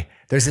 Hey, buddy,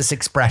 there's this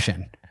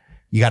expression.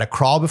 You got to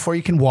crawl before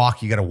you can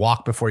walk. You got to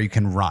walk before you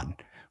can run.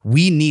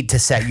 We need to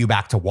set you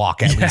back to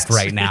walk at least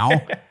right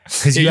now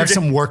because you have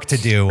some work to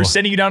do. We're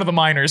sending you down to the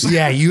minors.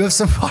 Yeah, you have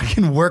some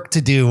fucking work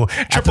to do.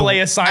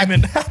 AAA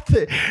assignment. At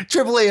the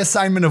AAA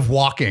assignment of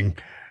walking.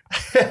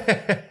 So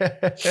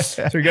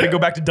you got to go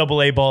back to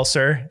AA ball,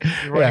 sir.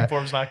 Your running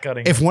form's not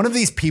cutting. If one of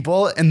these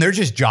people, and they're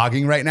just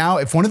jogging right now,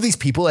 if one of these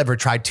people ever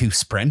tried to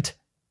sprint,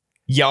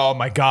 yeah, oh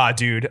my God,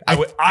 dude.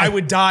 I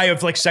would die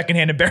of like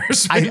secondhand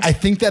embarrassment. I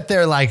think that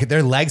their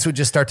legs would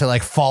just start to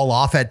like fall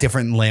off at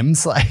different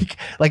limbs, like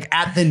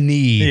at the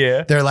knee.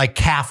 Yeah. Their like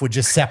calf would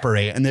just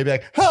separate, and they'd be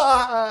like,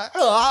 ah,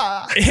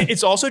 ah.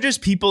 It's also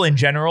just people in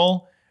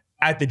general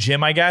at the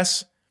gym, I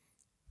guess.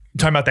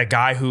 Talking about that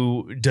guy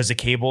who does the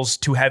cables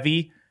too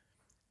heavy.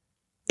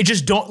 It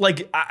just don't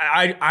like.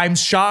 I'm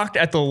shocked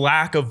at the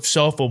lack of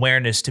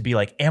self-awareness to be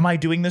like, am I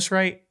doing this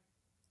right?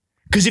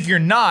 Because if you're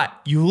not,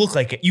 you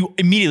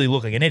immediately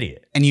look like an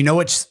idiot. And you know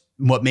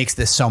what makes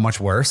this so much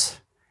worse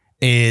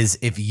is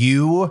if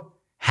you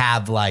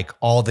have like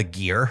all the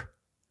gear.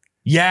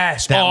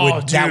 Yes.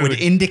 That would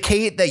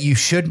indicate that you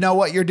should know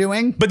what you're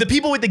doing. But the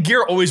people with the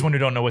gear always want to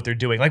don't know what they're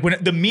doing. Like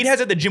when the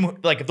meatheads at the gym,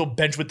 like if they'll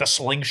bench with the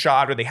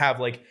slingshot or they have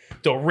like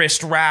the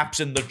wrist wraps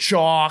and the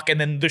chalk and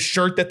then the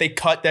shirt that they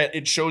cut that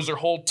it shows their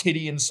whole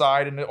titty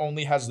inside and it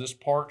only has this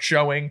part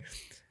showing.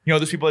 You know,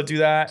 there's people that do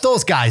that.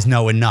 Those guys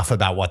know enough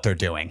about what they're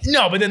doing.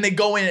 No, but then they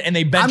go in and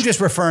they bench. I'm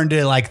just referring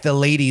to like the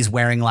ladies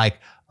wearing like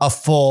a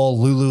full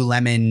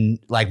Lululemon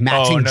like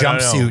matching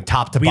jumpsuit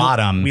top to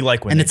bottom. We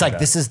like when and they it's do like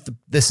that.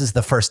 this is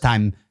the first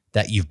time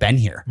that you've been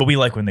here. But we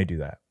like when they do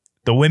that.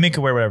 The women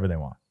can wear whatever they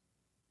want.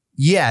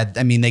 Yeah,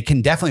 I mean they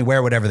can definitely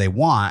wear whatever they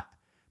want,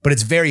 but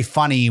it's very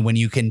funny when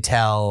you can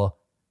tell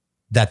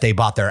that they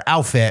bought their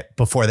outfit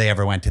before they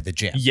ever went to the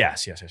gym.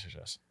 Yes.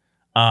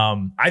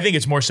 I think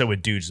it's more so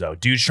with dudes though.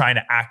 Dudes trying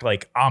to act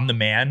like I'm the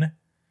man.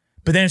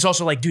 But then it's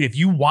also like, dude, if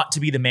you want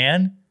to be the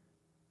man,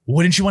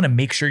 wouldn't you want to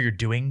make sure you're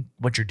doing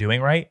what you're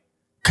doing right?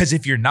 Because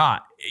if you're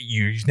not,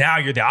 you're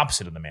the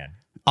opposite of the man.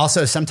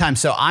 Also,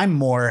 sometimes, I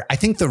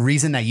think the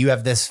reason that you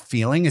have this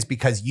feeling is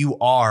because you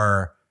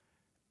are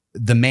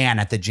the man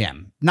at the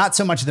gym. Not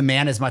so much the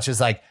man as much as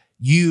like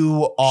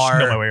you are.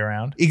 Know my way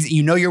around.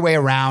 You know your way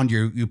around.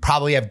 You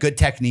probably have good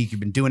technique. You've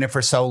been doing it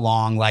for so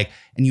long, like,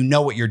 and you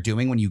know what you're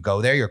doing when you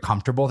go there. You're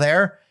comfortable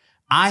there.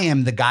 I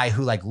am the guy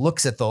who like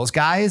looks at those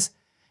guys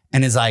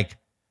and is like,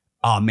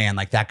 oh man,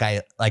 that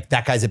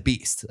guy's a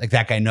beast. Like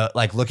that guy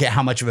look at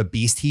how much of a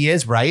beast he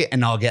is, right?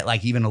 And I'll get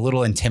like even a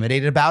little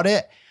intimidated about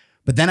it.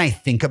 But then I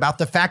think about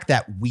the fact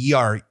that we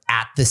are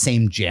at the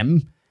same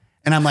gym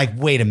and I'm like,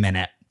 wait a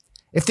minute.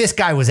 If this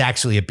guy was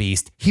actually a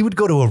beast, he would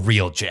go to a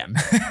real gym.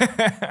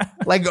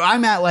 Like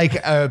I'm at like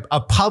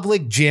a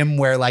public gym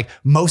where like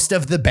most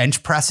of the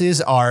bench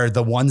presses are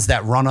the ones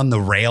that run on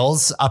the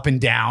rails up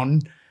and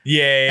down.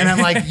 Yeah. And I'm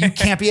like, you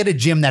can't be at a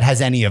gym that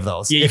has any of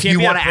those. Yeah, if you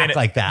want to act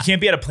like that. You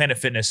can't be at a Planet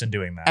Fitness and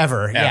doing that.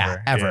 Ever.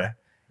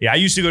 Yeah, I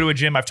used to go to a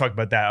gym. I've talked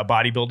about that, a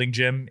bodybuilding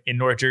gym in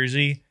North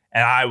Jersey.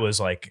 And I was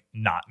like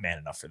not man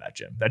enough for that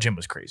gym. That gym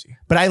was crazy.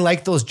 But I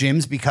like those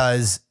gyms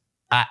because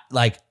I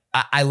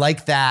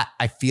like that.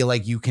 I feel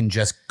like you can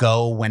just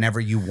go whenever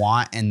you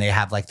want and they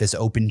have like this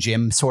open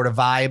gym sort of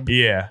vibe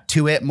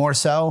to it more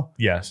so.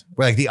 Yes.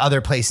 Where like the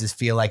other places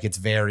feel like it's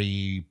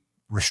very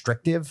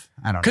restrictive.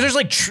 I don't know. Because there's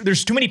like,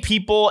 there's too many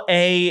people.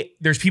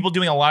 There's people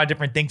doing a lot of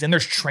different things and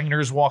there's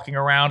trainers walking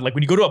around. Like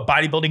when you go to a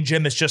bodybuilding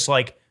gym, it's just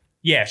like,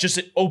 it's just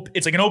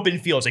it's like an open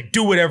field. It's like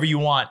do whatever you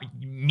want,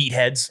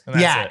 meatheads.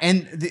 And that's it.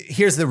 And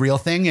here's the real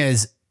thing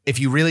is if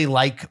you really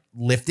like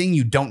lifting,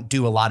 you don't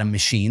do a lot of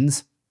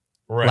machines.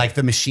 Right. Like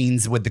the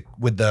machines would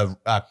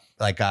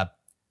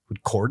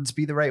cords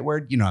be the right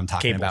word? You know what I'm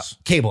talking about.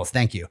 Cables,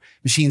 thank you.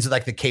 Machines with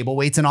like the cable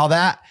weights and all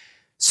that.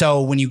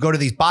 So when you go to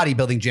these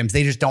bodybuilding gyms,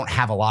 they just don't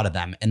have a lot of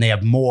them. And they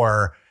have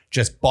more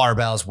just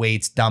barbells,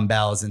 weights,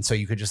 dumbbells. And so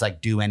you could just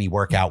like do any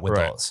workout with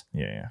those.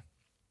 Yeah.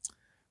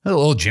 A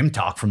little gym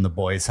talk from the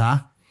boys, huh?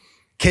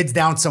 Kids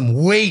down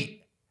some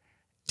weight.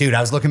 Dude,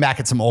 I was looking back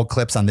at some old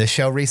clips on this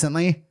show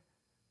recently.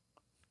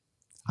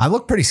 I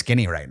look pretty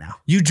skinny right now.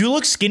 You do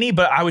look skinny,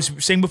 but I was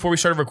saying before we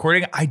started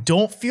recording, I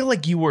don't feel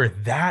like you were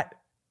that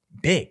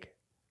big.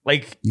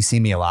 Like you see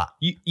me a lot.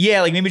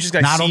 Like maybe just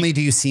not only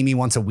do you see me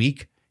once a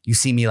week, you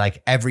see me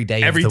like every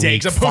day. Every day,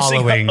 because I'm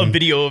posting a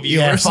video of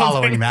you or something.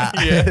 Following that.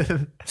 Yeah,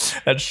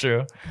 that's true.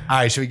 All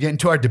right, should we get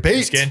into our debates?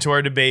 Let's get into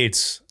our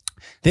debates.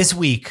 This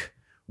week,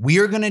 we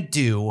are going to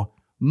do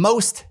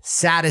most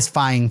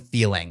satisfying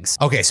feelings.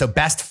 Okay, so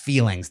best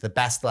feelings, the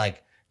best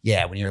like,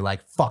 when you're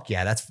like, fuck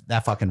yeah,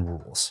 that fucking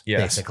rules,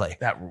 basically.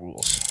 That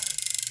rules.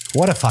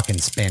 What a fucking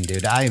spin,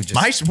 dude. I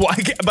just...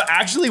 but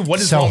actually, what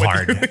is so wrong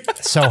hard. with you?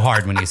 So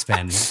hard when you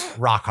spin.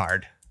 Rock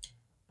hard.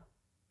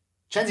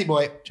 Chenzi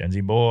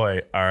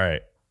boy. All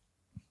right.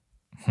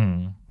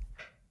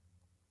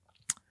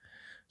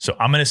 So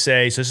I'm going to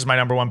say, this is my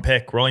number one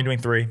pick. We're only doing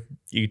 3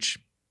 each.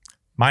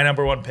 My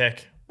number one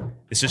pick.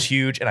 This is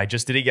huge. And I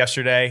just did it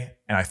yesterday.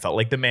 And I felt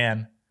like the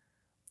man.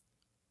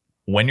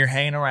 When you're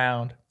hanging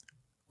around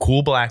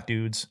cool black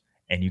dudes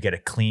and you get a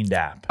clean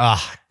dap.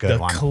 Ah, good The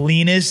one.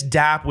 cleanest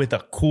dap with a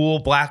cool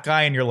black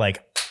guy, and you're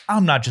like,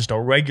 I'm not just a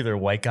regular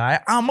white guy.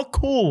 I'm a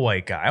cool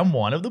white guy. I'm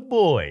one of the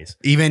boys.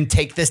 Even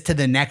take this to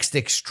the next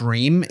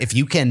extreme. If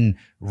you can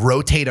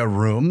rotate a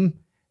room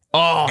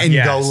Oh, and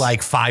yes. go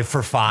like 5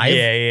 for 5.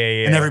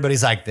 Yeah. And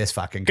everybody's like, this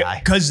fucking guy.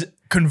 Because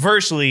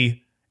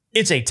conversely,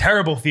 it's a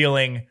terrible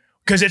feeling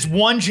because it's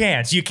one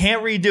chance. You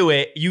can't redo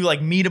it. You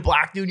like meet a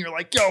black dude and you're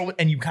like, yo,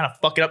 and you kind of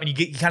fuck it up and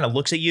he kind of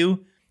looks at you and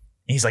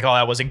he's like, oh,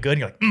 that wasn't good. And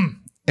you're like,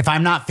 If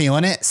I'm not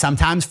feeling it,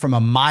 sometimes from a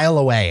mile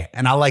away,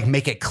 and I'll like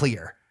make it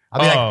clear. I'll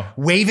be like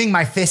waving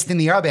my fist in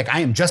the air. I'll be like, I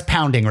am just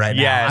pounding right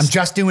now. Yes. I'm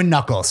just doing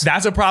knuckles.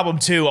 That's a problem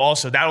too.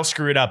 Also, that'll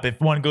screw it up. If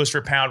one goes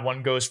for pound,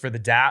 one goes for the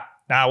dap,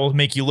 that will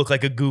make you look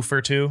like a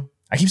goofer too.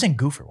 I keep saying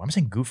goofer. Why am I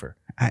saying goofer?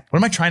 What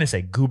am I trying to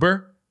say?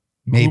 Goober?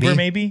 Maybe. Goober,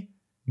 maybe?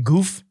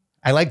 Goof?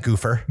 I like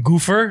goofer.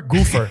 Goofer?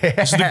 Goofer.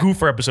 This is the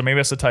goofer episode. Maybe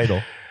that's the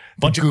title.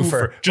 Bunch of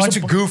goofer. Bunch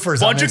of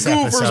goofers on Bunch of this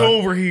goofers episode.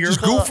 over here.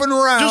 Just goofing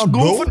around, Just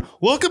bro. goofing.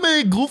 Look at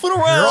me goofing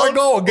around. Here I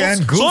go again,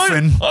 So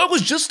goofing. I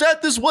was just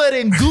at this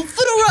wedding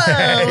goofing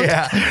around.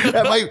 Yeah,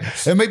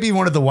 that might be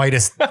one of the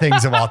whitest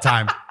things of all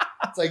time.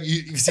 It's like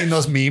you've seen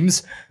those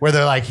memes where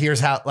they're like, "Here's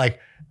how," like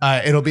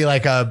it'll be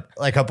like a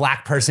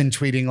black person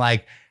tweeting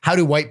like, "How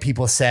do white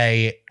people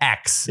say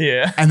X?"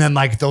 Yeah. and then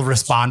like they'll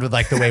respond with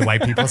like the way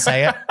white people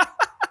say it.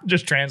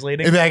 Just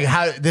translating. It'd be like,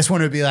 "How?" This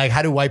one would be like,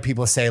 "How do white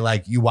people say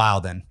like you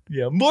wildin'?"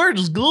 Yeah. More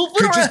just goofing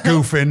You're around. just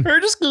goofing. We're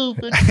just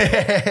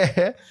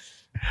goofing.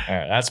 All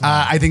right. That's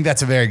mine. I think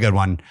that's a very good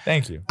one.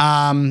 Thank you.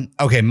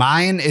 Okay,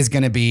 mine is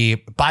going to be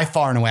by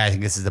far and away. I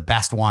think this is the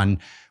best one.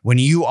 When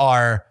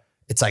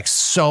it's like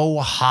so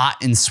hot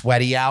and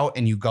sweaty out,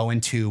 and you go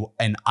into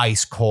an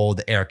ice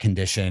cold, air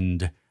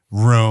conditioned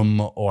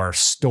room or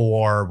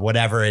store,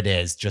 whatever it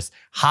is, just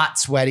hot,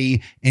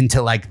 sweaty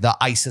into like the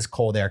icest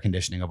cold air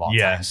conditioning of all time.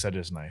 Yes, that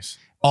is nice.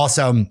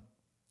 Also,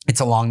 it's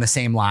along the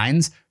same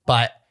lines,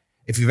 but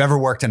if you've ever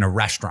worked in a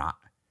restaurant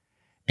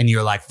and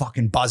you're like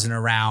fucking buzzing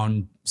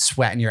around,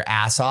 sweating your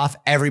ass off,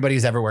 everybody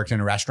who's ever worked in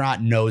a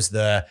restaurant knows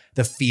the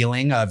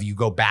feeling of you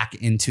go back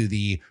into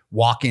the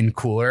walk-in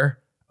cooler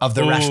of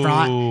the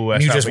restaurant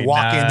and you that's just probably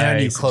walk in there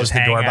and you nice. close Just the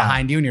door hang out.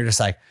 behind you and you're just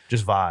like,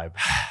 Just vibe.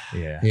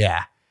 Yeah.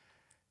 yeah.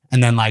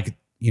 And then like,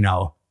 you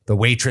know, the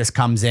waitress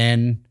comes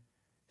in,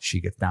 she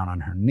gets down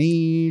on her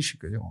knees, she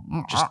goes,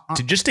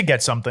 Just to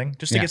get something.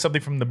 Just to Yeah. get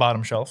something from the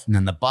bottom shelf. and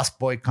then the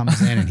busboy comes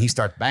in and he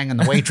starts banging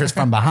the waitress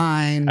from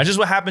behind. That's just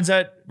what happens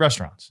at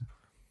restaurants.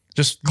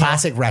 Just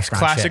Classic restaurant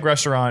Classic shit.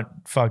 restaurant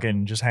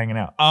fucking just hanging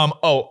out.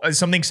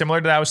 Something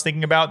similar to that I was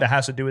thinking about that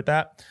has to do with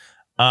that.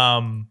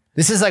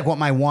 This is like what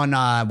my one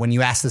when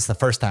you asked this the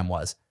first time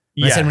was.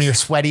 I said Yes. when you're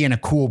sweaty and a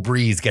cool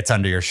breeze gets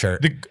under your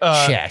shirt. Shit,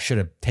 I should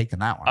have taken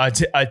that one.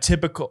 a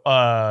typical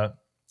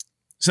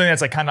something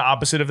that's like kind of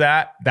opposite of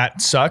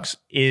that sucks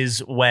is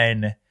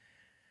when,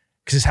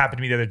 because this happened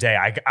to me the other day.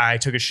 I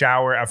took a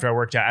shower after I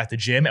worked out at the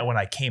gym, and when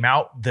I came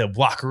out, the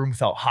locker room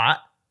felt hot.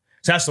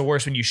 So that's the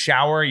worst. When you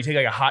shower, you take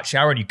like a hot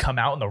shower and you come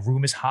out and the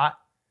room is hot.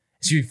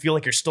 So you feel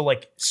like you're still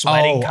like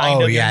sweating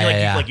kind of. yeah, And you're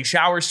yeah. like you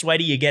shower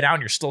sweaty, you get out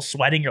and you're still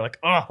sweating. You're like,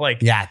 oh, like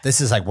Yeah,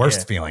 this is like worst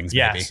Yeah. feelings,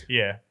 yes, maybe.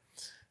 yeah.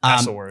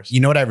 That's the worst. You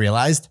know what I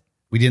realized?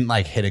 We didn't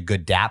like hit a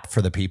good dap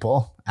for the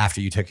people after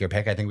you took your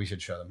pick. I think we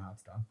should show them how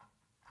it's done.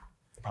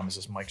 I promise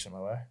this mic's in my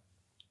way.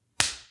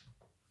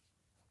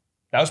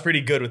 That was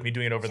pretty good with me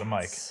doing it over the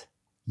mic.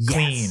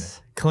 Clean.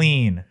 Yes.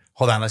 Clean.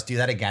 Hold on, let's do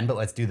that again, but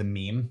let's do the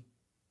meme.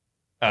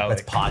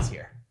 Let's pause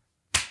here.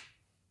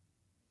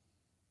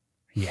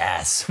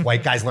 Yes.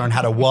 White guys learn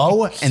how to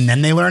whoa, and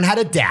then they learn how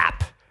to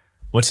dap.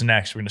 What's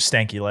next? We're gonna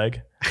stanky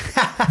leg.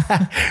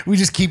 We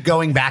just keep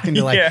going back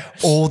into like Yeah.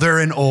 older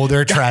and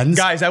older trends.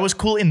 Guys, that was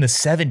cool in the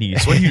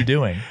 70s. What are you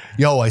doing?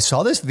 Yo, I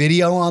saw this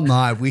video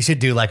online. We should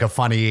do like a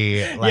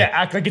funny, like, Yeah,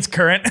 act like it's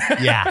current.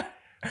 yeah.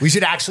 We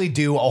should actually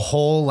do a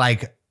whole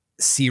like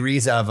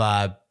series of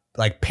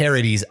like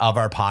parodies of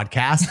our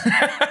podcast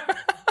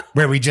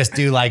where we just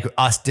do like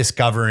us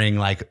discovering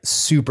like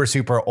super,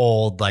 super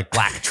old like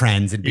black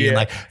trends and being Yeah.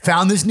 like,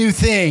 found this new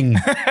thing.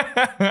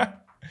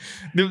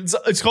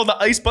 It's called the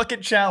Ice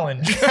Bucket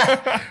Challenge.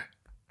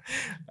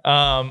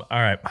 All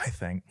right, I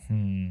think.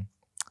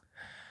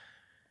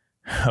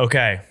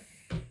 Okay.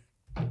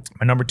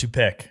 My number 2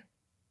 pick.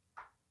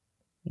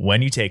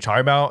 When you talking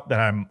about that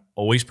I'm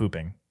always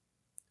pooping.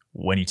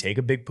 When you take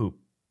a big poop,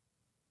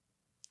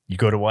 you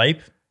go to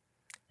wipe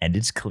and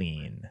it's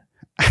clean.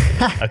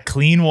 A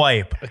clean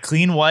wipe. A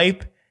clean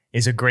wipe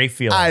is a great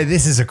feeling.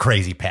 This is a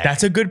crazy pick.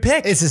 That's a good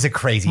pick. This is a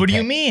crazy What do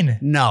you pick. mean?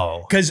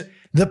 No. Because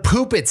The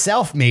poop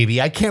itself, maybe.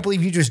 I can't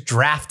believe you just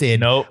drafted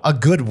Nope. a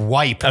good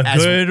wipe. a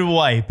good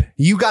wipe.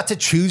 You got to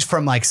choose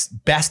from like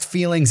best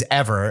feelings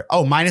ever.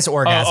 Oh, minus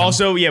orgasm.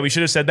 Also, yeah, we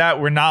should have said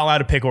that. We're not allowed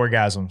to pick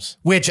orgasms.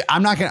 Which I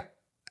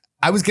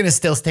was going to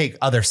still take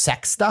other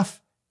sex stuff.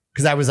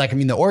 Because I was like, I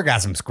mean, the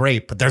orgasm's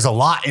great, but there's a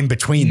lot in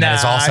between that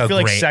is also I feel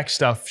great. like sex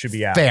stuff should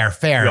be out. Fair.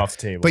 Be off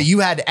the table. But you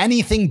had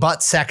anything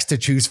but sex to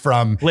choose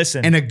from.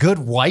 Listen. And a good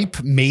wipe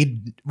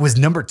was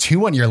number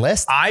 2 on your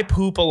list. I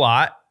poop a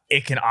lot.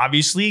 It can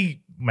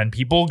obviously when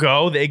people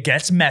go, it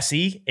gets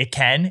messy. It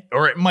can,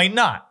 or it might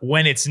not.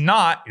 When it's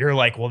not, you're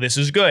like, well, this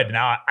is good.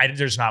 Now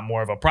there's not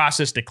more of a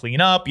process to clean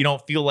up. You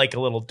don't feel like a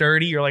little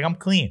dirty. You're like, I'm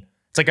clean.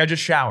 It's like I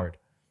just showered.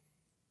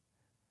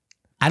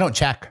 I don't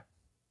check.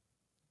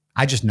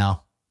 I just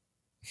know.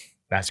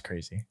 That's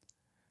crazy.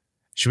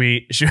 Should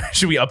we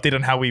update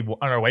on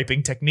our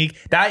wiping technique?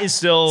 That is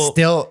still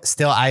that's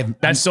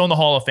still in the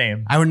Hall of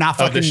Fame. I would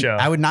not of the show.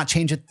 I would not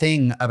change a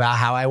thing about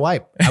how I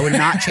wipe. I would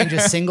not change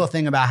a single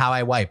thing about how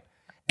I wipe.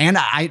 And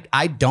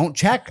I don't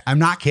check. I'm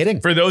not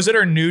kidding. For those that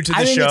are new to the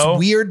I think show, it's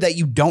weird that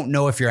you don't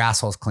know if your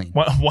asshole's clean.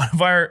 One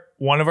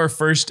of our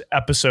first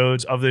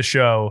episodes of the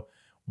show,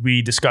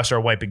 we discuss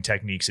our wiping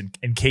techniques,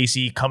 and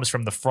Casey comes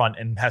from the front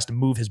and has to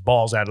move his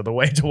balls out of the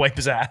way to wipe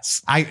his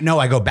ass. I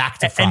go back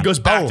to front. And goes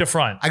back to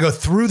front. I go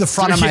through the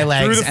front of my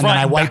legs and then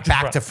I wipe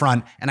back front. to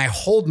front, and I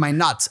hold my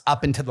nuts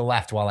up and to the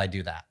left while I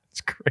do that.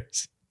 It's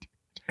crazy.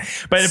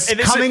 But it's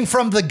coming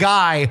from the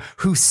guy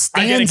who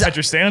stands up,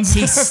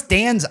 he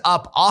stands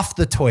up off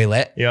the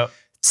toilet. Yep.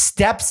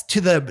 Steps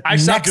to the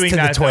next to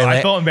the toilet.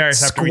 I felt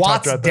embarrassed after we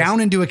talked squats about this. down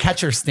into a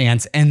catcher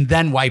stance and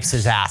then wipes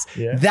his ass.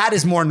 Yeah. That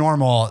is more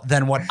normal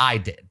than what I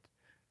did.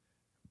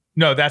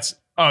 No,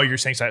 you're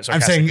saying sarcastically.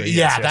 I'm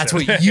saying, that's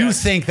what you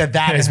think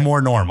that is more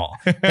normal.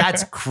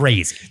 That's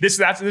crazy.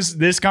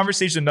 This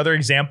conversation is another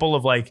example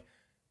of like,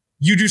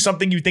 you do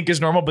something you think is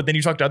normal, but then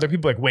you talk to other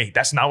people like, wait,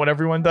 that's not what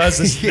everyone does.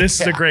 This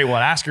is a great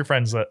one. Ask your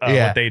friends what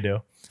they do.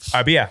 All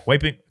right, but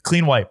yeah,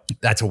 clean wipe.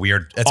 That's a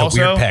weird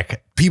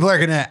pick. People are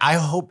gonna. I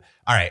hope.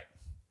 All right,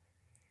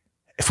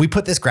 if we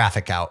put this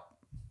graphic out,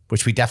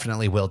 which we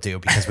definitely will do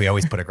because we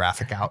always put a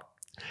graphic out.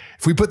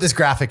 If we put this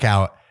graphic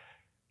out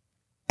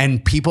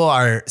and people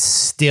are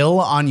still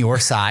on your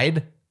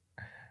side,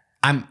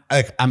 I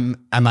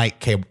might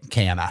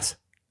KMS.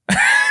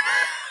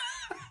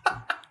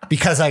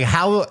 Because like,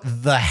 how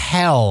the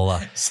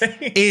hell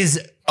is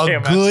a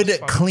KMS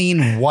good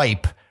clean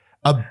wipe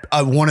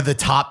one of the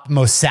top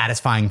most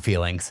satisfying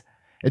feelings?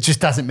 It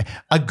just doesn't.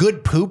 A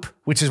good poop,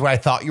 which is where I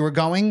thought you were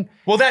going.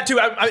 Well, that too.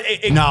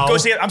 I'm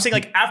saying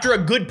like after a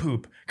good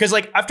poop, because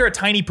like after a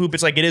tiny poop,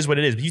 it's like it is what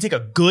it is. But you take a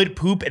good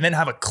poop and then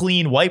have a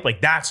clean wipe,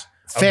 like that's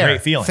a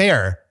great feeling.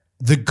 Fair.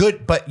 The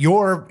good, but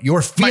your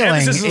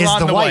feeling is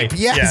the wipe.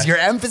 Yes, your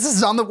emphasis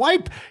is on the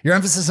wipe. Your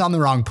emphasis is on the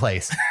wrong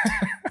place.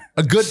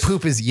 A good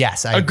poop is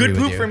yes. A good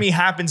poop for me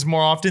happens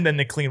more often than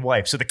the clean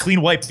wipe. So the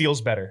clean wipe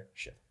feels better.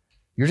 Shit.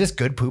 You're just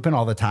good pooping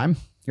all the time.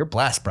 You're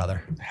blessed,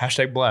 brother.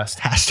 Hashtag blessed.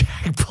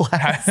 Hashtag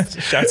blessed.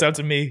 Shouts out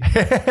to me.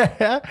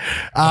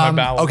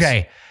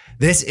 Okay.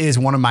 This is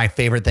one of my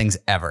favorite things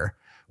ever.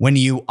 When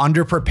you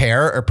under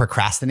prepare or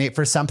procrastinate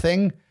for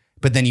something,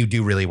 but then you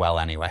do really well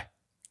anyway.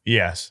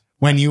 Yes.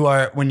 When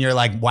you're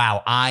like,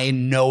 wow, I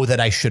know that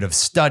I should have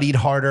studied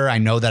harder. I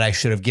know that I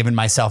should have given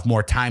myself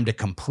more time to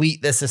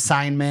complete this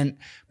assignment,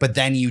 but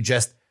then you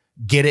just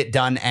get it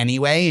done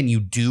anyway and you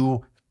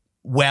do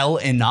well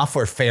enough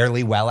or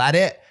fairly well at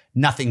it.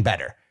 Nothing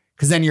better.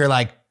 Because then you're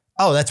like,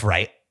 oh, that's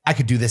right. I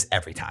could do this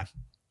every time.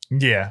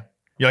 Yeah.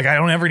 You're like, I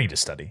don't ever need to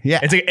study. Yeah.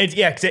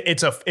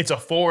 It's a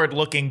forward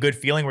looking good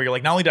feeling where you're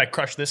like, not only did I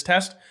crush this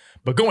test,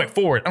 but going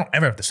forward, I don't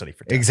ever have to study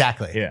for tests.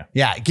 Exactly. Yeah.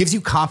 Yeah. It gives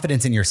you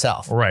confidence in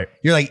yourself. Right.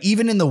 You're like,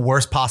 even in the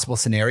worst possible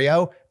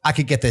scenario, I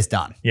could get this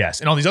done. Yes.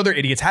 And all these other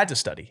idiots had to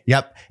study.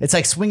 Yep. It's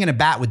like swinging a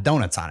bat with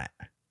donuts on it.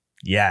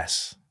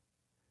 Yes.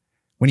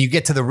 When you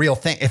get to the real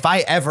thing,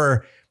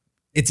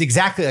 it's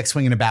exactly like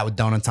swinging a bat with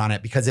donuts on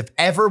it, because if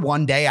ever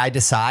one day I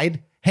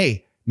decide,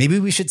 hey, maybe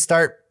we should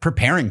start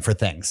preparing for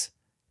things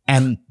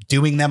and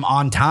doing them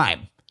on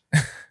time,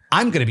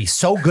 I'm going to be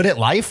so good at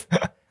life.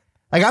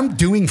 Like I'm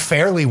doing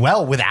fairly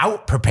well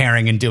without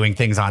preparing and doing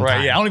things on time.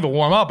 Right. Yeah. I don't even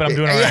warm up, but I'm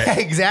doing all right. Yeah,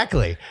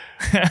 exactly.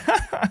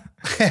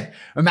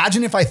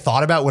 Imagine if I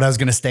thought about what I was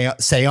going to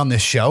say on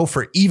this show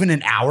for even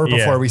an hour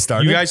before we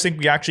started. You guys think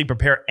we actually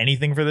prepare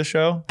anything for this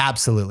show?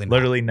 Absolutely not.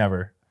 Literally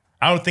never.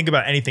 I don't think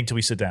about anything till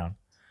we sit down.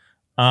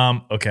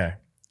 Okay.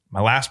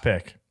 My last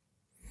pick.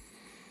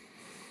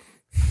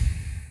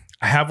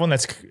 I have one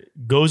that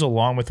goes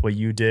along with what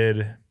you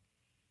did.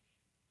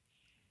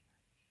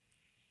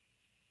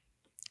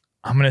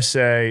 I'm going to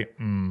say,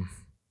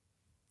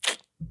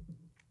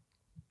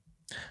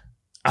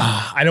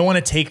 I don't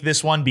want to take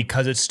this one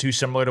because it's too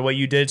similar to what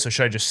you did. So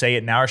should I just say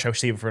it now or should I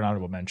save it for an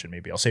honorable mention?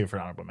 Maybe I'll save it for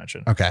an honorable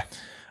mention. Okay.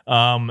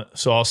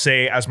 So I'll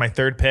say as my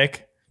third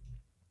pick,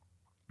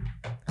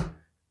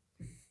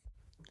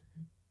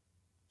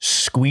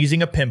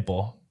 squeezing a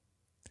pimple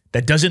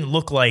that doesn't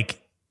look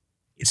like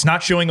it's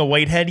not showing a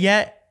whitehead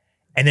yet.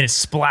 And then it's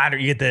splatter.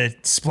 You get the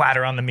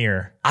splatter on the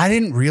mirror. I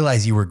didn't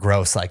realize you were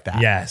gross like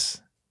that. Yes.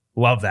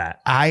 Love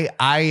that.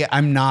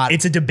 I'm not.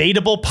 It's a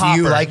debatable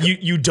popper. Do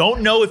you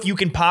don't know if you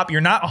can pop.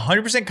 You're not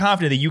 100%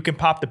 confident that you can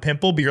pop the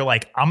pimple, but you're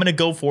like, I'm going to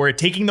go for it.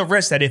 Taking the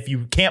risk that if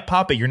you can't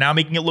pop it, you're now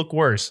making it look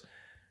worse.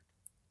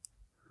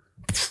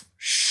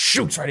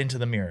 Shoots right into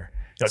the mirror.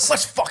 You're like,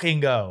 let's fucking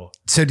go.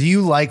 So do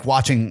you like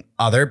watching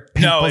other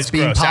pimples No, it's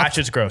being gross. popped? That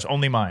shit's gross.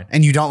 Only mine.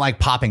 And you don't like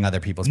popping other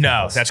people's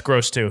pimples? No, that's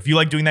gross too. If you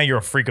like doing that, you're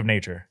a freak of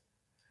nature.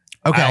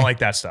 Okay. I don't like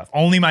that stuff.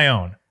 Only my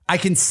own. I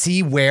can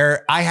see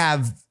where I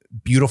have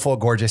beautiful,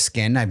 gorgeous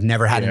skin. I've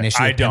never had an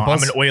issue with I don't.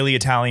 pimples. I'm an oily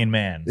Italian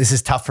man. This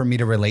is tough for me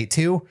to relate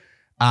to.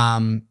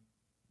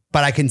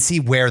 But I can see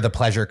where the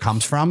pleasure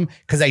comes from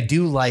because I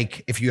do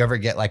like if you ever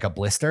get like a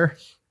blister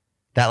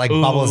that like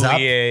bubbles up.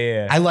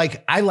 Yeah. I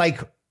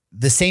like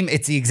the same.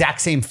 It's the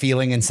exact same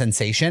feeling and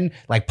sensation.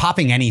 Like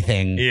popping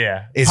anything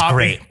is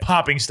great.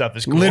 Popping stuff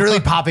is cool. Literally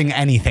popping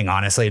anything,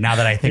 honestly, now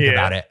that I think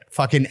about it.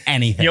 Fucking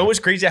anything. You know what's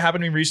crazy that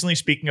happened to me recently,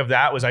 speaking of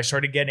that, was I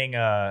started getting,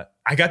 I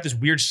got this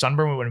weird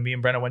sunburn when me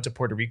and Brenna went to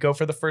Puerto Rico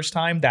for the first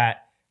time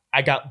that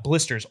I got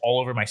blisters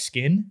all over my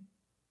skin,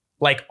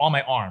 like on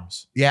my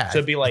arms. Yeah. So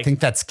it'd be like, I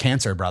think that's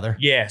cancer, brother.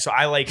 yeah. So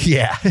I like,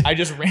 Yeah. I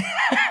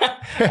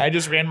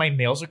just ran my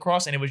nails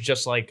across and it was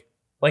just like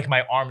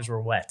my arms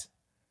were wet.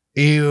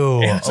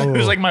 Ew. And so it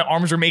was like my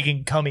arms were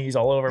making cummies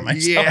all over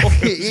myself. Yeah. It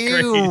was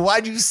Ew. crazy.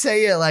 Why'd you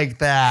say it like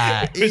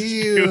that?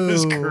 It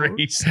was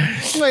crazy.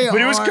 But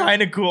it was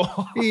kind of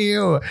cool.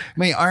 Ew.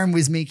 My arm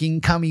was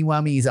making cummy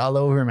wummies all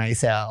over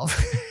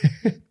myself.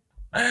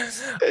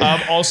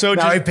 Also,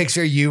 Now just, I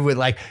picture you with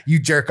like, you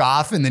jerk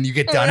off and then you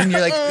get done and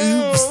you're like,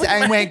 oops,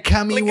 I went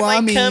cummy look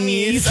at my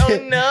wummies. cummies.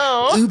 Oh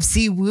no.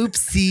 Oopsie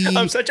whoopsie.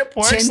 I'm such a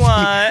pork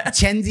slut.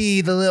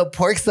 Chenzi, the little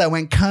pork slut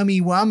went cummy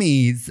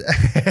wummies.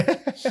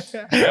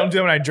 I don't do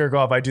that when I jerk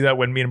off. I do that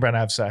when me and Brenna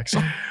have sex.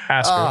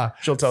 Ask her.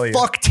 She'll tell you.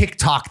 Fuck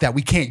TikTok that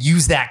we can't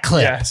use that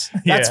clip. Yes.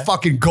 That's Yeah.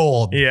 fucking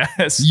gold.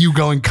 Yes. You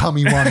going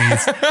cummy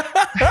wummies.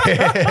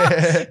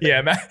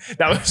 Yeah, man.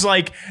 That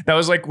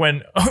was like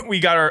when we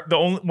got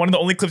one of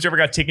the only clips we ever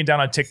got taken down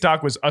on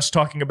TikTok was us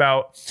talking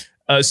about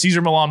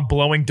Cesar Millan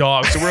blowing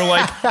dogs. So we were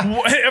like,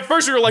 at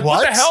first we were like,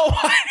 what the hell?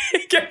 Why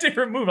did it get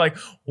different move? Like,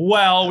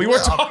 well, we were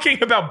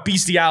talking about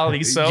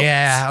bestiality. So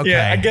Yeah, okay.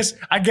 yeah,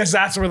 I guess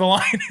that's where the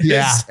line is.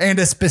 Yeah. And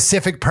a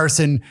specific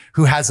person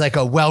who has like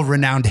a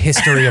well-renowned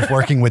history of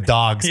working with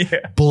dogs,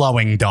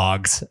 blowing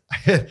dogs.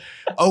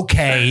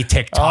 Okay,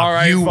 TikTok, All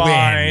right, you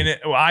fine. win.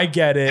 Well, I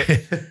get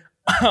it.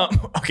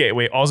 Okay,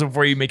 wait. Also,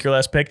 before you make your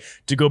last pick,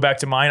 to go back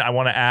to mine, I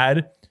want to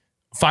add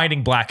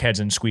finding blackheads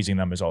and squeezing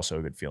them is also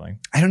a good feeling.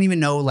 I don't even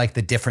know like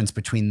the difference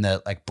between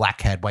the like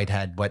blackhead,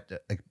 whitehead, what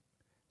like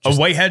A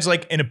whitehead's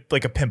like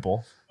a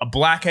pimple. A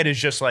blackhead is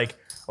just like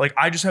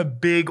I just have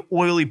big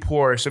oily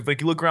pores. So if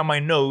like you look around my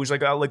nose,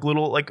 like I got like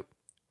little like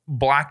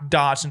black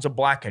dots. And it's a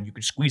blackhead. You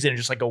can squeeze it in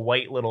just like a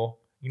white little.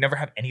 You never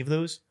have any of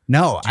those?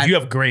 no. You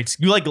have great.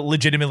 You like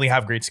legitimately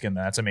have great skin.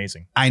 That's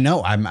amazing. I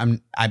know.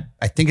 I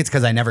think it's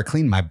because I never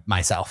clean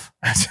myself.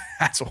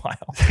 That's wild.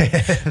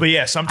 But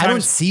yeah, sometimes I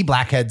don't see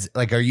blackheads.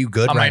 Like, are you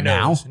good on right my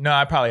now? nose. No,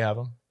 I probably have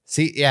them.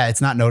 See, yeah,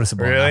 it's not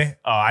noticeable. Really? enough.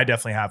 Oh, I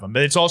definitely have them.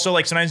 But it's also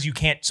like sometimes you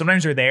can't.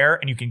 Sometimes they're there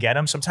and you can get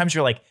them. Sometimes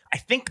you're like, I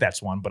think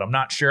that's one, but I'm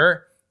not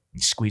sure. You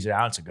squeeze it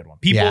out. It's a good one.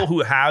 People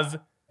who have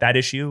that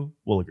issue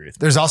will agree with me.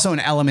 There's also an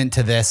element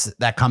to this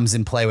that comes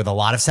in play with a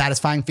lot of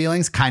satisfying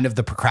feelings, kind of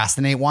the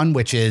procrastinate one,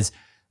 which is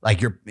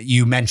like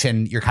you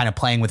mentioned you're kind of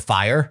playing with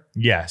fire.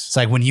 Yes. It's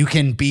like when you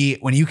can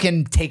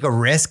take a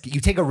risk,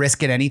 you take a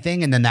risk at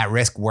anything and then that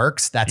risk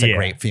works. That's a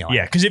great feeling.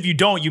 Yeah. Because if you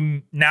don't,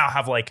 you now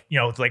have like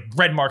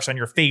red marks on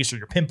your face or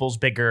your pimples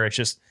bigger. It's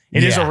just,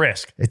 it is a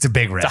risk. It's a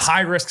big risk. It's a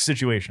high risk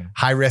situation.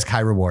 High risk, high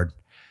reward.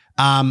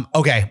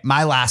 Okay.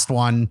 My last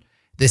one.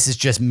 This is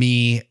just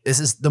me. This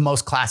is the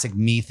most classic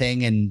me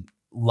thing and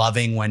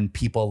loving when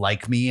people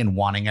like me and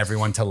wanting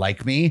everyone to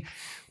like me.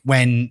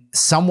 When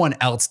someone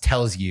else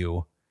tells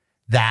you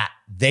that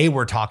they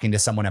were talking to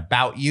someone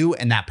about you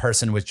and that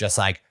person was just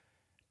like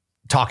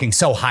talking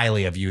so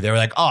highly of you. They were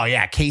like, oh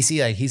yeah,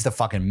 Casey, like he's the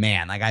fucking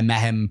man. Like I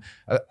met him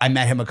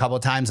a couple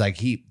of times.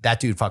 Like that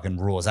dude fucking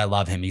rules. I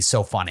love him. He's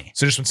so funny.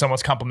 So just when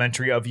someone's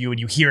complimentary of you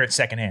and you hear it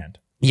secondhand.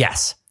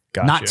 Yes.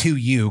 Gotcha. Not to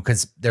you,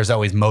 because there's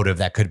always motive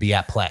that could be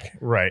at play.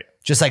 Right.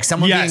 Just like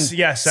someone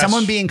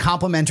being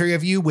complimentary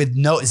of you with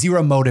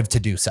zero motive to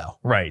do so.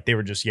 Right. They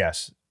were just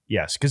yes.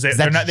 Because they're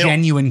That's not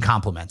genuine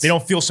compliments. They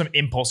don't feel some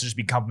impulse to just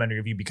be complimentary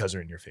of you because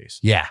they're in your face.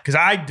 Yeah. Because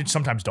I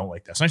sometimes don't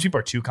like that. Sometimes people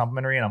are too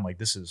complimentary and I'm like,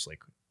 this is like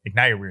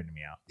now you're weirding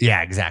me out.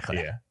 Yeah, exactly.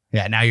 Yeah.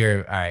 Yeah. Now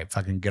you're all right.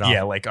 Fucking get off.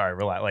 Yeah. Like, all right,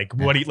 relax. Like,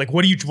 what do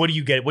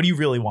you get? What do you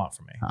really want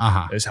from me?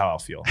 Is how I'll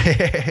feel.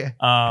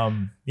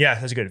 Yeah,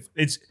 that's good.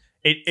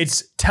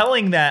 It's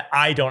telling that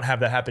I don't have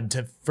that happen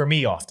for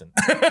me often.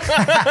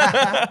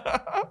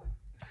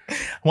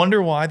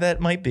 Wonder why that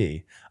might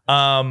be.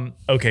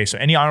 Okay, so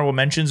any honorable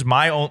mentions?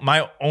 My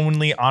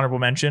only honorable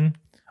mention,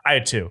 I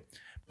had two.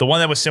 The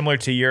one that was similar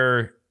to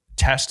your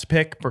test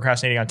pick,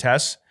 procrastinating on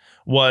tests,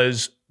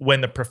 was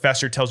when the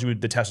professor tells you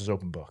the test is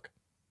open book.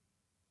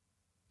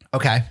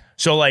 Okay.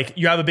 So like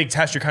you have a big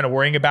test, you're kind of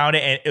worrying about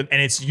it,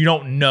 and it's you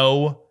don't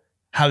know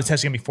how the test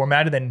is gonna be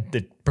formatted. Then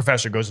the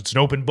professor goes, "It's an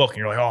open book," and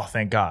you're like, "Oh,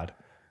 thank God."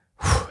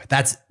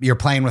 You're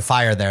playing with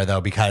fire there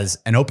though, because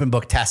an open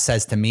book test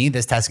says to me,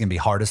 this test is gonna be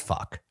hard as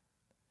fuck.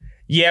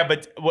 Yeah,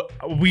 but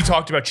we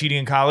talked about cheating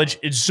in college.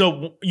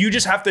 So you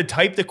just have to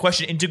type the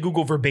question into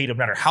Google verbatim,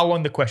 no matter how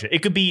long the question.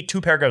 It could be 2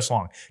 paragraphs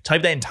long.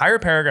 Type that entire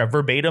paragraph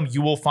verbatim.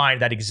 You will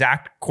find that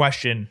exact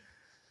question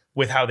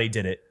with how they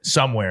did it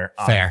somewhere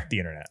on the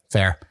internet.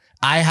 Fair.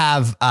 I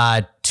have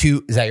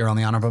 2. Is that your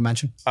only honorable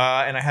mention?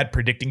 And I had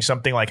predicting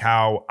something like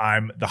how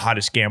I'm the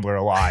hottest gambler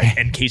alive,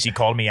 and Casey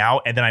called me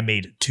out, and then I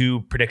made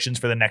 2 predictions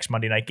for the next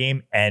Monday night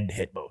game and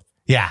hit both.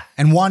 Yeah.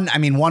 And one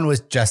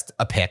was just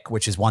a pick,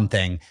 which is one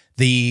thing.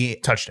 The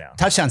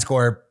touchdown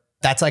score,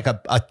 that's like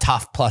a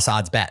tough plus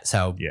odds bet.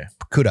 So yeah,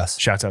 kudos.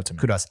 Shouts out to me.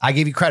 Kudos. I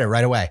gave you credit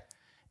right away.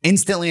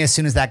 Instantly, as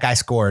soon as that guy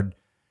scored,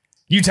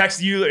 you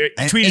tweeted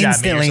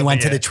instantly at me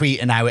went to the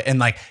tweet and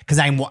because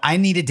I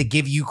needed to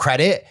give you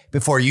credit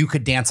before you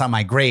could dance on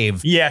my grave.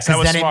 Yes, that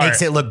was then smart. It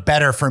makes it look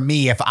better for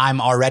me if I'm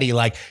already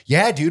like,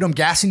 yeah, dude, I'm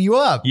gassing you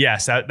up.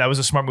 Yes, that was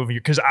a smart move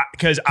because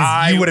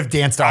you would have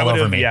danced all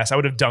over me. Yes, I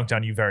would have dunked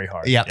on you very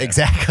hard. Yeah,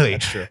 exactly.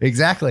 That's true.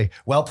 Exactly.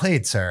 Well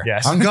played, sir.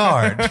 Yes. On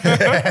guard.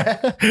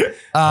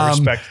 I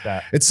respect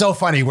that. It's so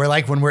funny. We're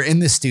like, when we're in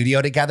the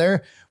studio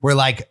together, we're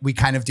like, we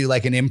kind of do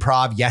like an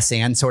improv yes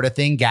and sort of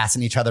thing,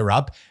 gassing each other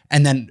up.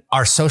 And then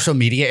our social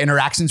media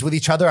interactions with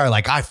each other are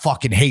like, I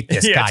fucking hate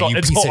this guy, you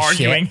piece of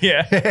arguing.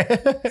 shit.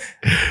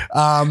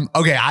 Yeah.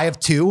 Okay, I have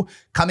 2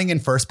 coming in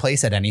first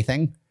place at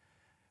anything.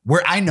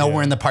 I know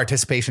we're in the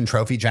participation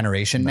trophy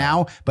generation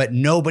now, but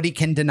nobody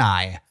can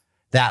deny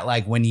that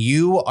like when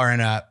you are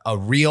in a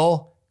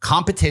real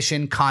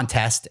competition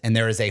contest and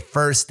there is a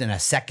first and a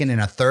second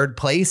and a third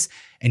place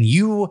and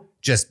you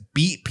just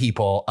beat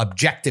people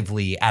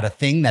objectively at a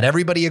thing that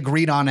everybody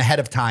agreed on ahead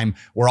of time,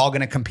 we're all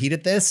going to compete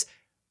at this.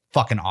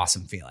 Fucking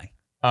awesome feeling.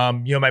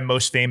 My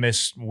most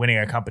famous winning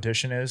a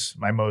competition is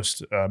my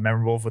most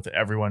memorable with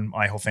everyone,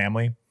 my whole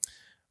family.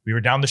 We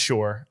were down the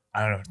shore.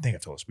 I don't know. I think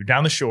I've told this. We were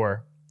down the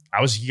shore. I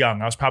was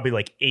young. I was probably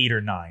like 8 or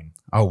 9.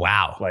 Oh,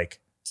 wow. Like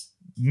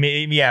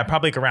maybe, yeah,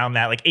 probably like around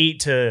that, like 8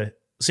 to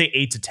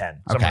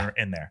 10, somewhere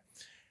in there.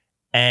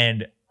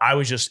 And I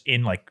was just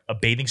in like a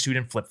bathing suit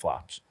and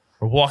flip-flops.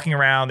 We're walking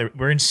around.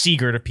 We're in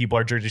Seagirt. If people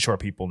are Jersey Shore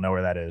people know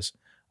where that is.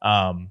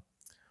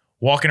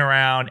 Walking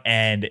around,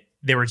 and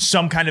there was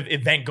some kind of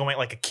event going,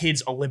 like a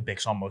kids'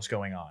 Olympics almost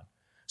going on.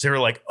 So they were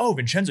like, "Oh,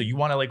 Vincenzo, you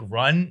want to like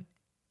run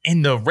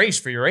in the race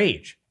for your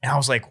age?" And I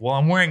was like, "Well,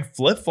 I'm wearing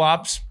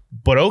flip-flops,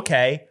 but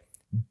okay."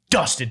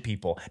 Dusted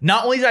people.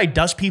 Not only did I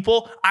dust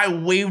people, I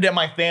waved at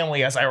my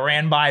family as I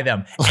ran by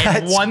them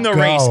and won the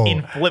race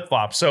in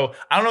flip-flops. So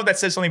I don't know if that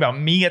says something about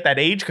me at that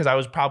age because I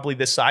was probably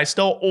this size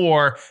still,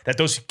 or that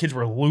those kids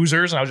were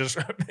losers and I was just,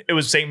 it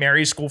was St.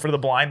 Mary's School for the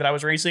Blind that I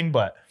was racing.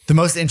 But the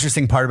most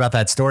interesting part about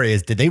that story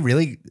is, did they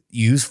really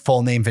use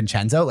full name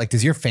Vincenzo? Like,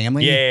 does your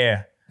family?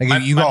 Yeah.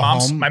 Like, you go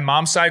home? My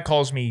mom's side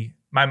calls me,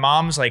 my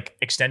mom's like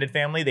extended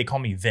family, they call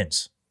me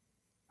Vince.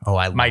 Oh,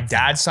 I love my that.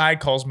 dad's side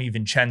calls me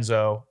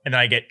Vincenzo, and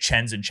then I get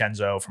Chenz and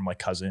Chenzo from like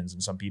cousins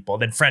and some people.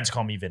 Then friends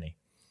call me Vinny.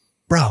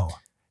 Bro,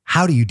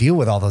 how do you deal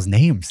with all those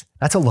names?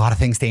 That's a lot of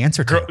things to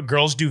answer to.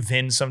 Girls do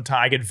Vin sometimes.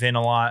 I get Vin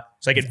a lot.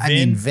 So I get Vin. I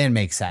mean, Vin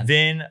makes sense.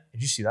 Vin.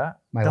 Did you see that?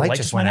 My light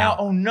just went out.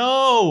 Oh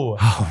no.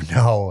 Oh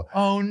no.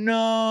 Oh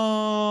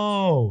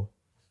no.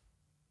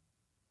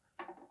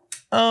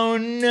 Oh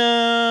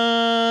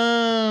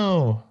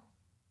no.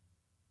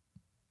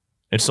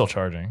 It's still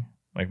charging,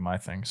 like my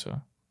thing,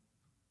 so.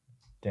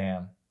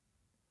 Damn.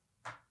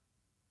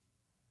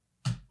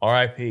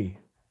 R.I.P.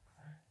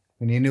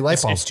 We need a new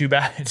light bulb. It's too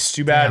bad. It's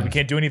too bad. Damn. We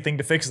can't do anything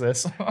to fix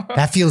this.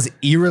 That feels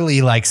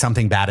eerily like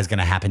something bad is going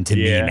to happen to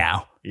me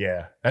now.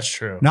 Yeah, that's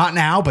true. Not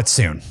now, but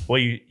soon. Well,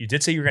 you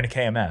did say you were going to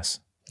KMS.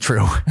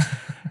 True.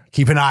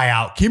 Keep an eye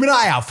out. Keep an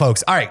eye out,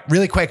 folks. All right,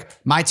 really quick.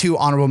 My 2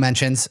 honorable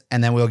mentions,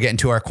 and then we'll get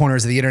into our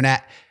corners of the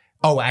internet.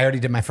 Oh, I already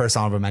did my first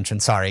honorable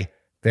mention. Sorry.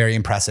 Very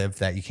impressive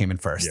that you came in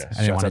first. Yeah, I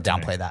didn't want to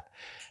downplay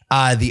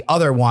that. The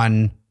other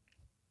one...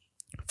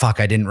 Fuck,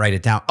 I didn't write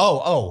it down.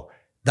 Oh,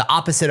 the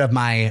opposite of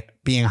my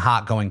being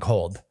hot going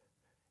cold.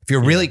 If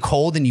you're really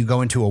cold and you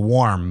go into a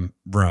warm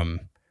room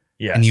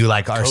and you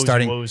like are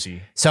starting.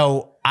 Cozy.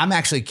 So I'm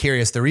actually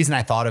curious. The reason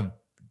I thought of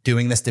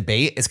doing this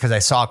debate is because I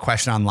saw a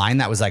question online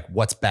that was like,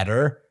 what's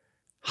better?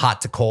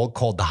 Hot to cold,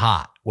 cold to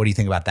hot. What do you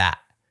think about that?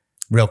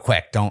 Real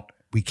quick.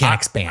 We can't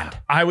expand.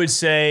 I would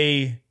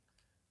say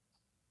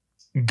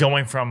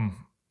going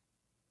from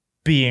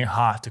being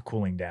hot to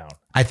cooling down.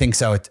 I think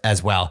so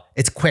as well.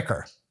 It's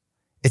quicker.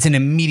 It's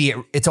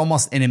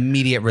almost an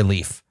immediate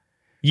relief.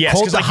 Yes,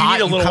 because like you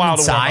need a little while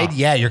to warm up.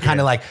 Yeah, you're kind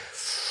of like,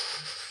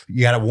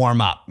 you got to warm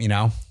up, you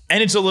know?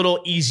 And it's a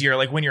little easier.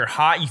 Like when you're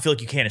hot, you feel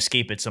like you can't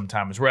escape it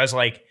sometimes. Whereas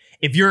like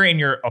if you're in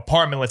your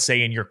apartment, let's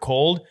say, and you're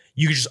cold,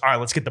 you can just, all right,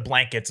 let's get the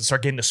blankets and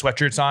start getting the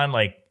sweatshirts on.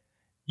 Like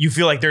you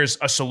feel like there's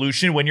a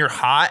solution when you're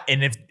hot.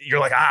 And if you're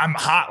like, I'm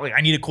hot, like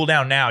I need to cool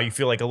down now, you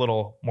feel like a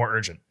little more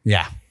urgent.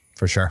 Yeah,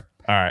 for sure.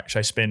 All right. Should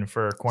I spin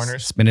for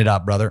corners? Spin it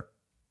up, brother.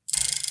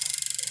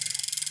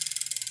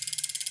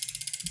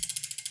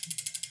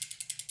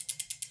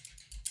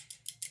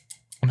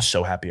 I'm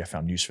so happy I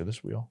found use for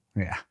this wheel.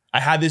 Yeah.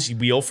 I had this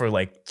wheel for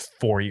like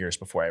 4 years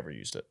before I ever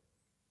used it.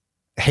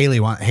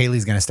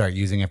 Haley's going to start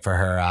using it for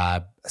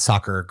her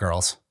soccer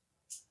girls.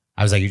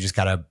 I was like, you just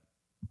got to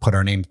put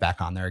our names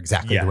back on there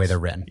exactly the way they're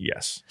written.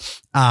 Yes.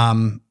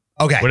 Okay.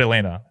 What did it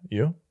land on?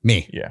 You?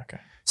 Me. Yeah. Okay.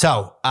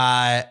 So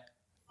I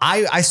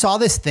saw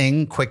this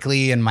thing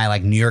quickly in my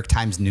like New York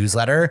Times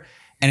newsletter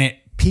and it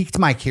piqued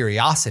my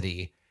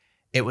curiosity.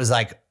 It was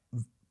like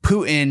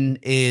Putin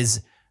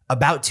is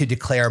about to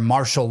declare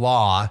martial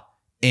law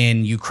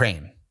in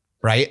Ukraine,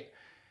 right?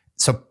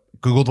 So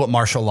Googled what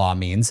martial law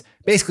means.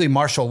 Basically,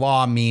 martial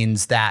law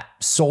means that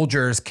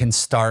soldiers can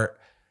start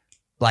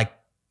like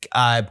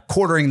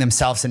quartering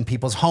themselves in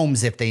people's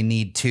homes if they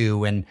need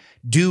to and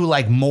do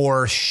like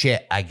more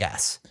shit, I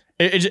guess.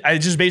 It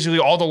just basically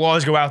all the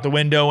laws go out the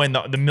window and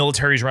the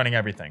military's running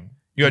everything.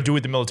 You got to do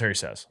what the military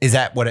says. Is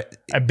that what it?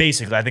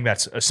 Basically, I think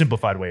that's a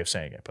simplified way of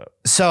saying it. But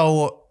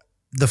so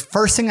the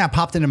first thing that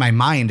popped into my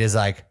mind is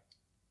like,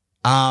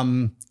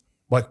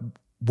 what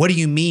do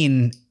you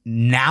mean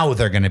now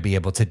they're going to be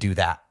able to do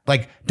that?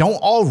 Like, don't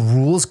all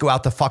rules go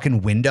out the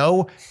fucking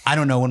window? I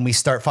don't know, when we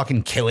start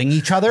fucking killing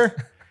each other.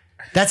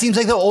 That seems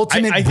like the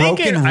ultimate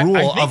broken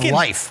rule of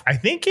life. I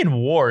think in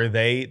war,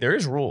 there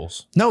is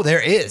rules. No,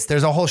 there is.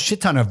 There's a whole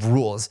shit ton of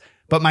rules.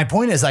 But my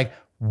point is like,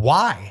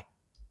 why?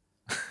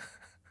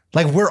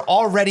 Like, we're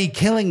already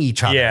killing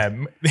each other.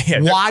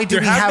 Yeah. Why do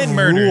we have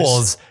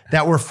rules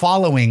that we're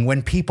following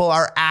when people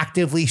are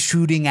actively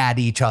shooting at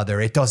each other?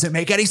 It doesn't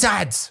make any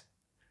sense.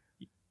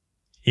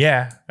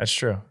 Yeah, that's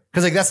true.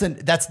 Because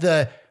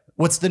like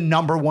what's the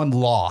number one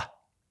law?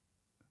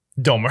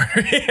 Don't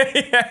murder.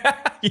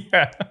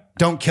 Yeah.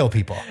 Don't kill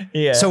people.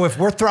 Yeah. So if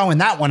we're throwing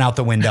that one out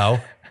the window,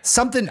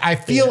 I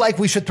feel like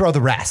we should throw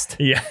the rest.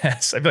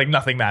 Yes. I feel like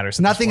nothing matters.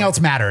 Nothing else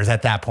matters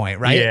at that point,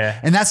 right? Yeah.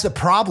 And that's the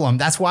problem.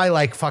 That's why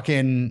like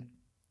fucking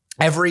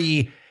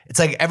it's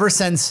like ever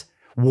since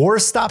war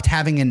stopped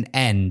having an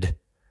end,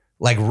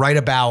 like right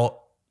about,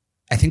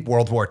 I think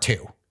World War II.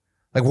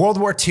 Like World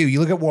War II, you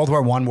look at World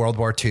War I, World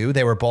War II,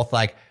 they were both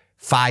like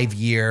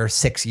 5-year,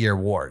 6-year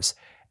wars.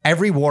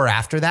 Every war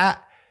after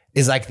that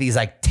is like these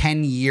like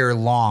 10-year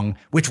long,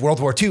 which World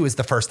War II is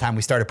the first time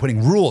we started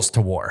putting rules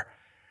to war.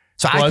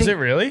 So Was it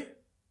really?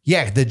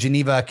 Yeah, the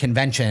Geneva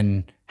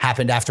Convention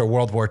happened after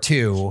World War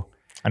II.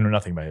 I know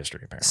nothing about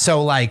history, apparently.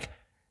 So like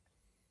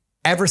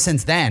ever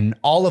since then,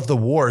 all of the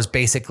wars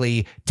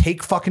basically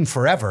take fucking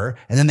forever,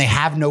 and then they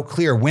have no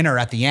clear winner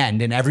at the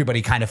end, and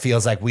everybody kind of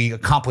feels like we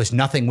accomplished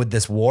nothing with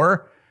this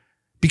war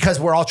because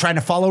we're all trying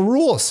to follow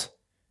rules.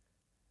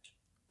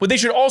 What they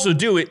should also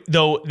do it,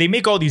 though, they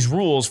make all these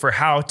rules for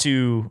how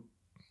to,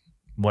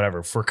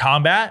 for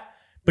combat,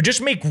 but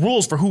just make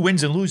rules for who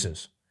wins and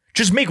loses.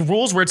 Just make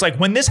rules where it's like,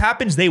 when this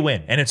happens, they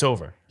win and it's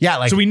over. Yeah.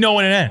 Like, so we know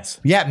when it ends.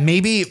 Yeah.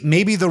 Maybe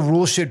the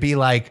rule should be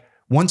like,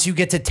 once you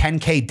get to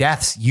 10K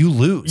deaths, you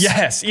lose.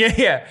 Yes.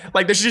 Yeah.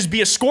 Like there should just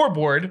be a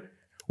scoreboard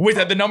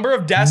with the number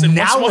of deaths. And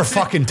now we're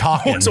fucking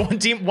talking.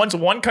 Once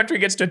one country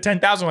gets to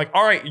 10,000, like,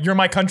 all right, you're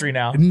my country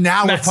now.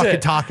 Now we're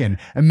fucking talking.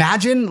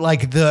 Imagine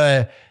like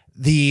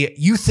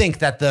you think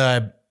that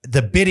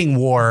the bidding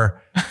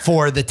war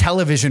for the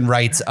television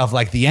rights of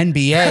like the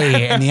NBA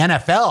and the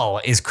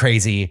NFL is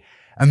crazy.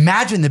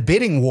 Imagine the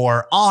bidding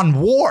war on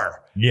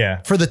war.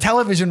 Yeah. For the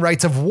television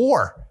rights of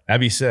war.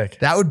 That'd be sick.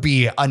 That would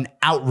be an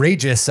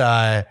outrageous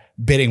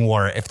bidding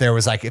war if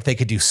they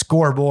could do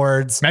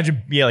scoreboards.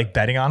 Imagine, like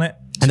betting on it.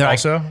 And they're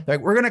also like,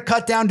 we're going to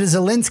cut down to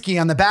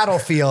Zelensky on the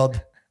battlefield.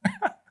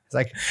 It's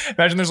like,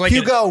 imagine there's like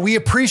Hugo, we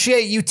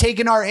appreciate you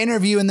taking our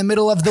interview in the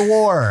middle of the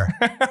war.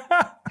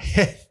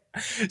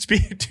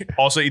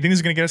 Also, you think this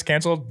is going to get us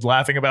canceled?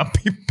 Laughing about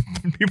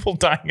people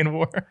dying in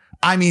war?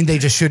 I mean, they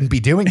just shouldn't be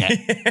doing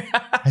it.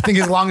 I think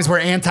as long as we're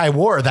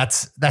anti-war,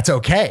 that's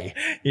okay.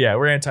 Yeah,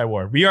 we're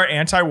anti-war. We are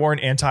anti-war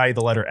and anti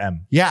the letter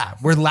M. Yeah,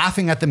 we're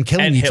laughing at them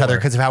killing each other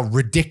because of how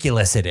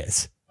ridiculous it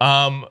is.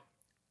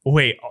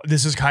 Wait,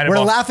 this is kind of...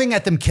 We're laughing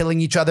at them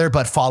killing each other,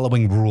 but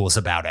following rules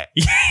about it.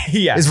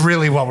 Yeah, is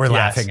really what we're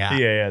laughing at.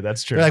 Yeah,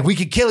 that's true. We're like, we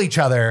could kill each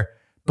other,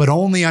 but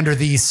only under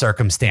these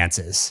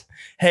circumstances.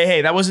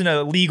 Hey, that wasn't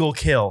a legal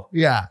kill.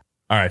 Yeah.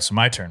 All right, so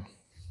my turn.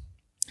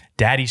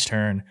 Daddy's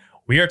turn.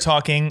 We are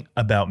talking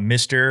about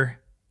Mr.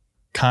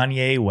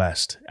 Kanye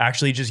West.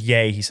 Actually, just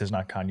Ye. He says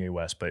not Kanye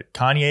West, but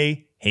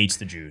Kanye hates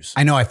the Jews.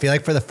 I know. I feel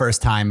like for the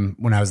first time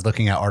when I was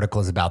looking at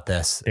articles about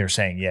this, they were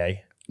saying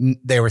Ye.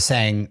 They were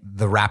saying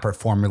the rapper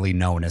formerly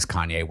known as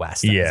Kanye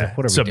West. Yeah, like,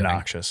 what are it's we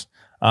obnoxious.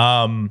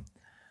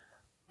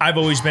 I've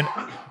always been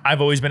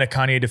a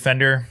Kanye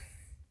defender.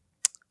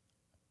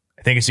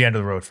 I think it's the end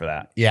of the road for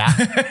that. Yeah.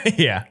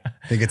 Yeah.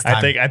 I think it's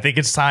time. I think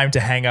it's time to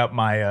hang up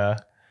my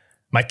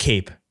my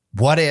cape.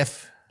 What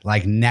if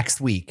like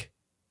next week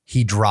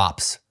he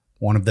drops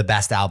one of the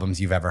best albums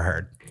you've ever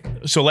heard?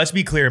 So let's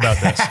be clear about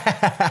this.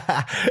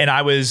 And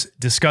I was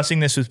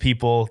discussing this with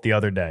people the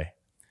other day.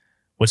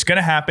 What's going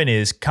to happen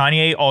is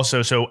Kanye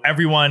also, so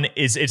everyone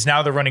it's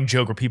now the running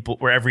joke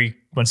where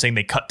everyone's saying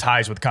they cut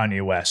ties with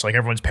Kanye West. Like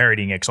everyone's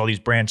parodying it because all these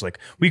brands like,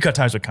 we cut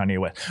ties with Kanye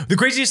West. The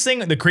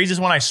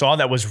craziest one I saw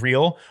that was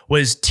real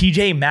was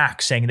TJ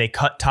Maxx saying they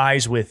cut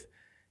ties with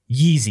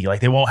Yeezy.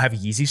 Like they won't have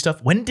Yeezy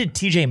stuff. When did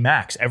TJ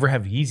Maxx ever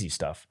have Yeezy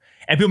stuff?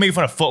 And people making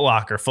fun of Foot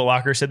Locker. Foot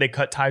Locker said they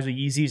cut ties with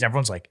Yeezys.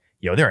 Everyone's like,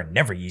 yo, there are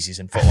never Yeezys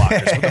in Foot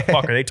Lockers. What the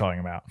fuck are they talking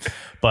about?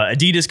 But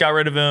Adidas got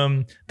rid of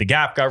him. The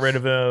Gap got rid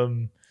of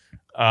him.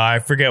 I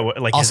forget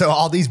what. Like also,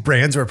 all these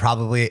brands were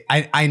probably.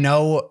 I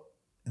know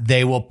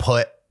they will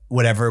put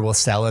whatever will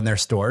sell in their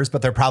stores,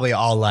 but they're probably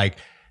all like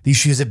These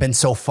shoes have been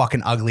so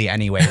fucking ugly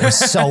anyway. We're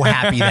so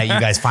happy that you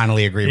guys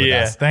finally agree with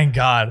us. Thank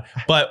God.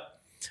 But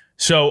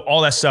so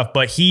all that stuff,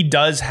 but he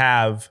does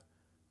have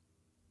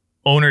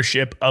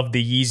ownership of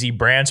the Yeezy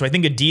brand. So I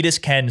think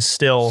Adidas can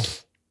still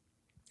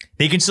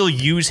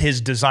use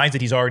his designs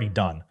that he's already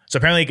done. So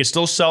apparently they could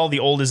still sell the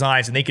old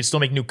designs and they could still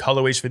make new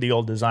colorways for the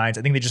old designs.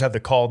 I think they just have to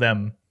call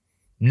them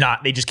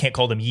they just can't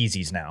call them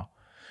Yeezys now.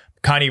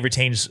 Kanye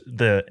retains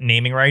the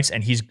naming rights,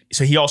 and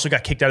he also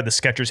got kicked out of the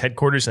Skechers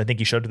headquarters. I think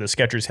he showed to the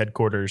Skechers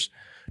headquarters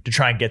to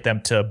try and get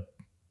them to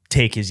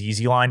take his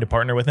Yeezy line to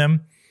partner with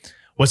him.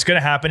 What's going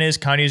to happen is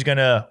Kanye's going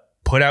to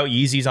put out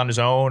Yeezys on his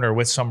own or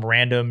with some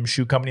random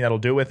shoe company that'll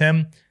do it with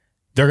him.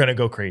 They're going to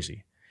go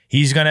crazy.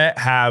 He's going to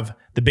have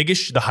the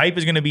hype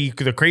is going to be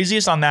the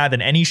craziest on that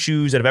than any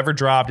shoes that have ever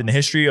dropped in the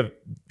history of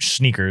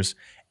sneakers.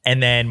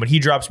 And then when he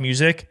drops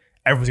music,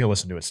 everyone's going to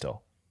listen to it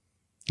still.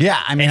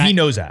 Yeah. I mean, and he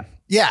knows that.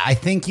 Yeah, I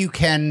think you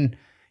can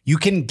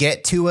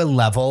get to a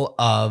level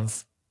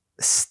of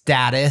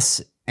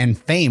status and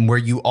fame where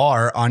you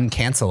are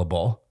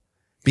uncancelable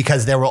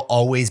because there will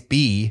always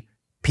be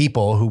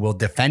people who will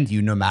defend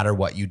you no matter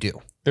what you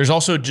do. There's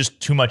also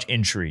just too much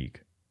intrigue.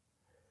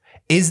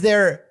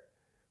 I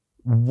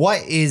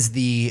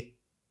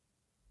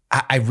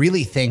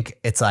really think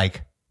it's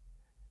like,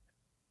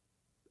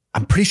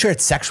 I'm pretty sure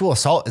it's sexual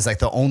assault is like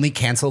the only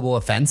cancelable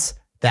offense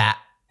that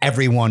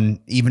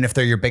everyone, even if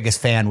they're your biggest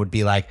fan, would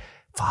be like,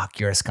 fuck,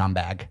 you're a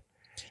scumbag.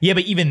 Yeah,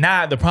 but even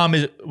that, the problem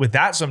is with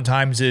that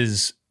sometimes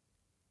is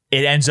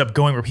it ends up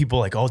going where people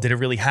are like, oh, did it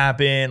really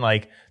happen?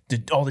 Like,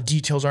 all the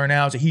details aren't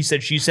out. So he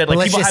said, she said,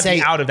 like people have to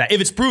be out of that. If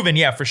it's proven,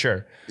 yeah, for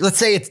sure. Let's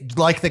say it's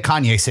like the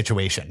Kanye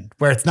situation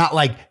where it's not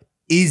like,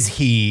 did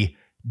he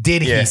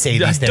say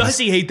these things? Does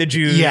he hate the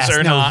Jews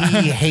not?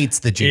 He hates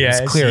the Jews,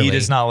 clearly. He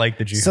does not like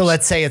the Jews. So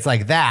let's say it's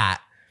like that.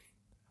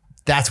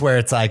 That's where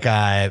it's like...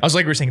 I was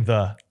like, we're saying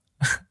the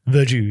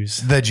Jews.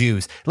 The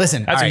Jews.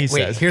 Listen, that's what he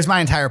says. Here's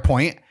my entire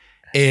point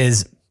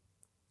is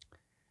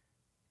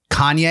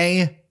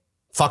Kanye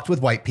fucked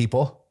with white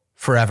people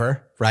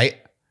forever, right?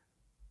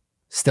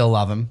 Still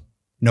love him.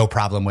 No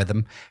problem with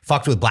him.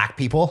 Fucked with black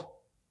people.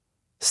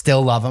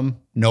 Still love him.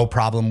 No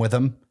problem with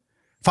him.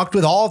 Fucked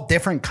with all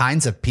different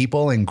kinds of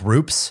people and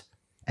groups,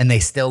 and they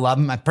still love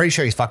him. I'm pretty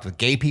sure he's fucked with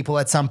gay people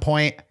at some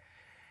point.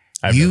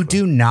 You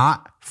do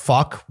not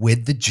fuck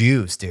with the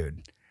Jews,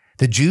 dude.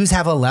 The Jews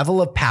have a level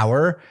of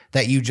power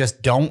that you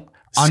just don't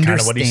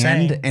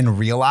understand and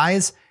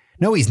realize.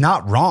 No, he's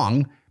not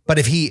wrong. But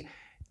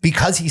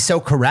because he's so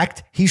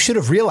correct, he should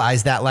have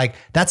realized that like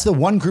that's the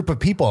one group of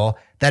people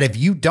that if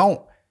you don't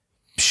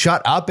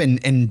shut up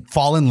and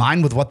fall in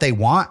line with what they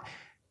want,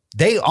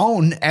 they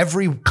own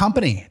every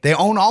company. They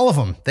own all of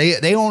them.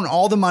 They own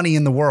all the money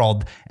in the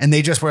world. And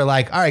they just were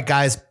like, all right,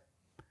 guys,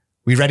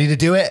 we ready to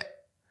do it?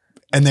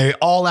 And they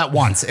all at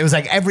once. It was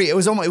like it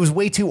was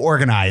way too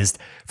organized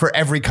for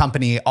every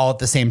company all at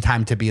the same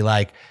time to be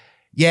like,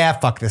 yeah,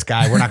 fuck this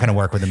guy. We're not going to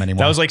work with him anymore.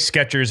 That was like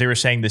Skechers. They were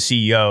saying the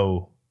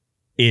CEO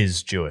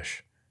is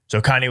Jewish.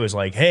 So Kanye was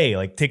like, hey,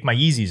 like take my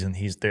Yeezys. And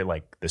they're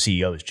like, the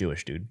CEO is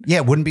Jewish, dude. Yeah.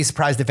 Wouldn't be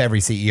surprised if every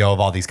CEO of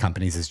all these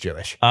companies is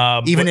Jewish.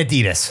 Even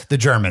Adidas, the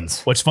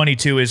Germans. What's funny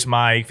too is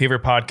my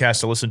favorite podcast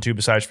to listen to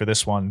besides for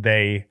this one,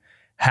 they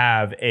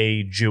have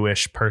a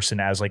Jewish person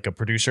as like a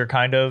producer,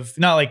 kind of,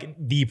 not like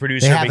the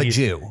producer. They have a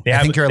Jew.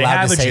 I think you're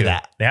allowed to say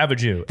that. They have a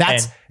Jew.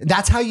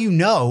 That's how you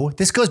know.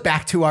 This goes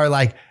back to our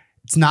like,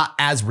 it's not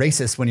as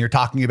racist when you're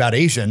talking about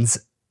Asians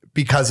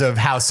because of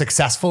how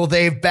successful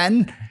they've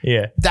been.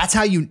 Yeah. That's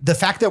how the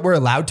fact that we're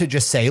allowed to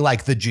just say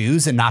like the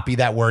Jews and not be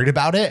that worried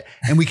about it.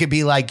 And we could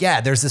be like, yeah,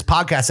 there's this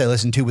podcast I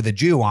listened to with a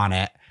Jew on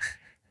it.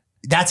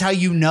 That's how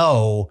you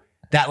know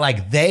that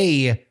like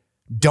they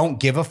don't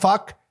give a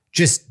fuck.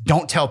 Just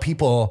don't tell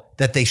people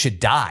that they should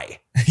die.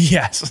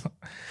 Yes.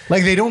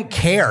 Like they don't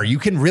care. You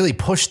can really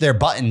push their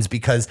buttons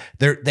because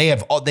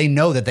they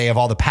know that they have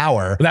all the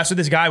power. Well, that's what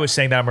this guy was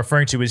saying that I'm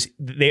referring to is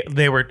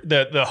they were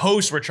the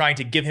hosts were trying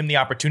to give him the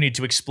opportunity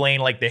to explain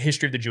like the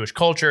history of the Jewish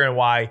culture and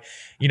why,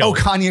 Oh,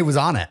 Kanye was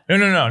on it.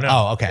 No.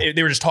 Oh, okay.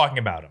 They were just talking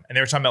about him and they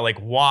were talking about like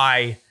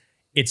why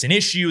it's an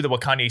issue that what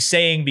Kanye's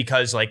saying,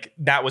 because like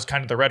that was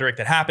kind of the rhetoric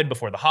that happened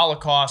before the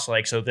Holocaust.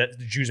 Like, so that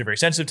the Jews are very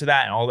sensitive to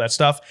that and all that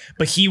stuff.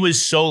 But he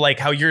was so like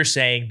how you're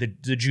saying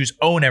the Jews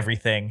own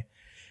everything.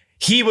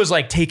 He was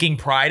like taking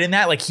pride in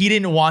that. Like he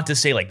didn't want to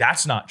say like,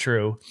 that's not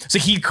true. So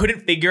he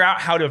couldn't figure out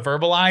how to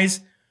verbalize,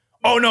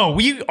 oh no,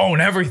 we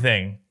own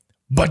everything,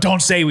 but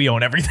don't say we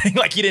own everything.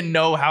 Like he didn't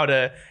know how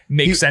to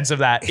make sense of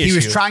that issue. He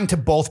was trying to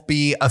both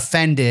be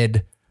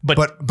offended,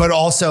 but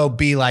also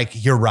be like,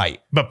 you're right.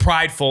 But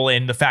prideful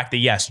in the fact that,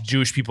 yes,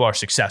 Jewish people are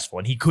successful.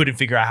 And he couldn't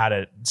figure out how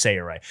to say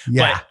it right.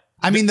 Yeah. But,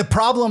 I mean, the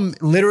problem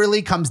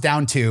literally comes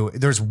down to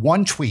there's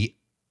one tweet.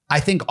 I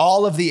think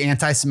all of the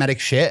anti-Semitic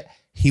shit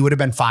he would have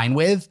been fine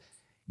with.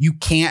 You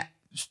can't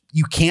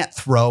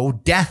throw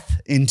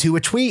death into a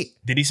tweet.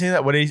 Did he say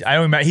that? What did he? I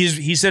don't remember.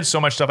 He said so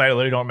much stuff. I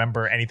literally don't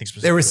remember anything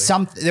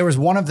specifically. There was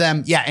one of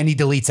them. Yeah. And he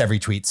deletes every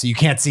tweet. So you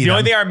can't see The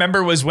only thing I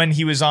remember was when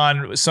he was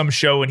on some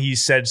show and he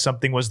said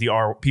something was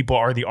people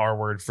are the R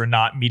word for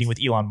not meeting with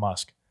Elon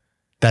Musk.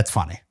 That's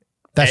funny.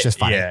 That's just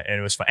funny. Yeah, and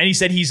it was fun. And he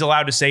said he's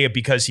allowed to say it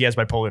because he has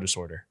bipolar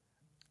disorder.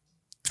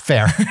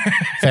 Fair.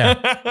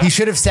 He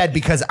should have said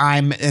because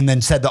I'm, and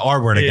then said the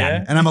R word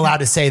again. Yeah. And I'm allowed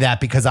to say that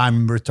because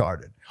I'm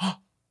retarded.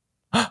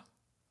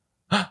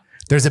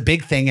 There's a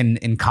big thing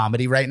in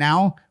comedy right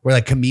now where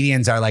like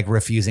comedians are like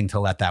refusing to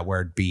let that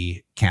word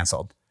be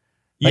canceled.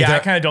 Like Yeah, I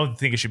kind of don't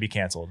think it should be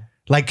canceled.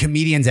 like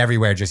comedians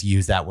everywhere just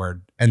use that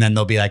word, and then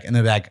they'll be like,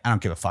 I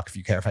don't give a fuck if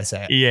you care if I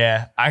say it.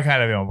 Yeah, I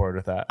kind of am on board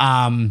with that.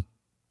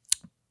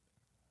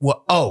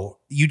 Well,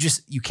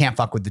 you can't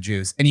fuck with the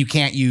Jews, and you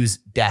can't use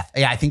death.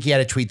 Yeah, I think he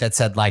had a tweet that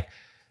said like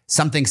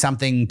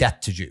something death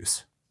to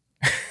Jews.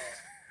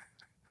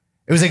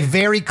 It was like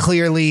very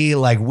clearly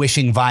like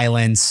wishing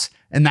violence,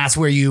 and that's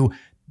where you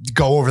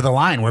go over the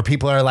line where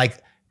people are like,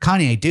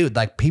 Kanye, dude,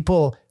 like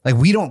people, like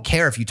we don't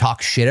care if you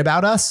talk shit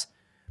about us,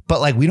 but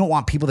like we don't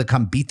want people to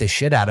come beat the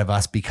shit out of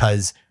us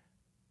because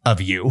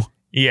of you.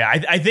 Yeah,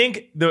 I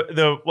think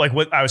the like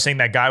what I was saying,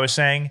 that guy was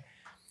saying,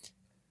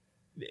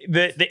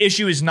 the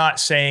issue is not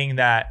saying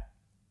that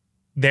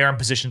they're in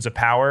positions of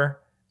power.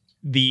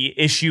 The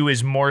issue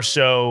is more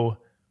so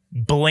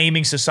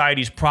blaming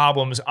society's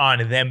problems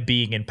on them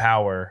being in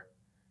power,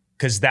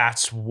 because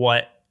that's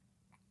what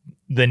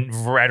the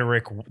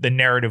rhetoric, the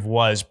narrative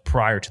was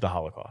prior to the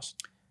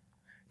Holocaust.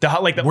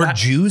 Were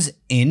Jews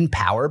in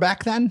power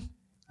back then?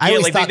 I Yeah,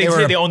 always like thought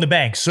they own the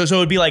banks. So it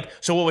would be like,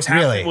 so what was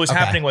happening? Really? What was Okay.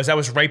 happening was that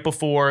was right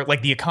before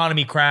like the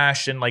economy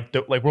crashed and like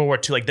World War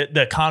II, like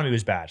the economy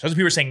was bad. So that's what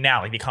people are saying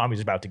now, like the economy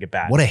is about to get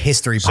bad. What a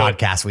history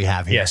podcast we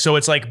have here. Yeah, so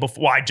it's like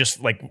before I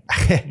just like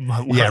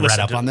read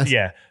up on this.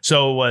 Yeah,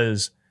 so it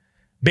was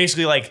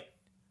basically like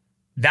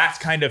that's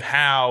kind of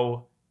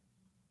how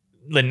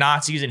the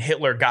Nazis and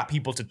Hitler got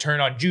people to turn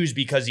on Jews,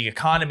 because the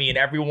economy and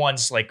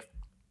everyone's like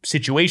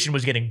situation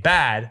was getting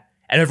bad,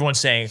 and everyone's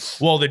saying,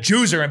 well, the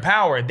Jews are in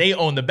power and they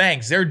own the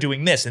banks, they're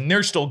doing this and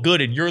they're still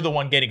good and you're the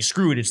one getting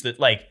screwed. It's that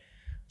like,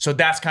 so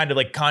that's kind of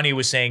like Kanye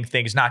was saying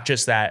things, not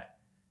just that,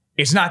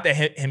 it's not that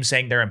him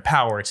saying they're in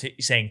power, it's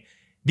saying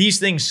these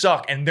things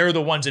suck and they're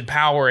the ones in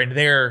power and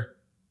they're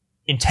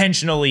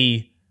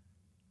intentionally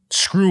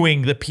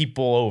screwing the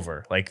people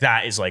over. Like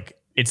that is like,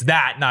 it's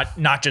that,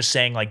 not just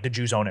saying like the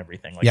Jews own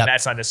everything. Like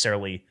that's not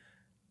necessarily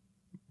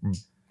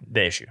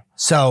the issue.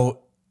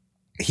 So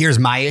here's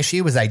my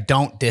issue is I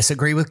don't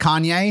disagree with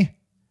Kanye.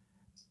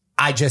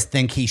 I just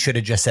think he should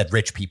have just said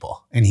rich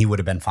people and he would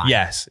have been fine.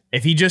 Yes.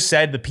 If he just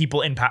said the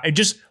people in power,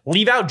 just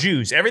leave out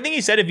Jews. Everything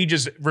he said, if he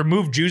just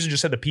removed Jews and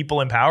just said the people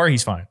in power,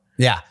 he's fine.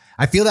 Yeah.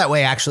 I feel that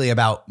way actually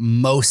about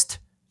most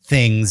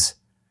things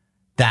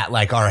that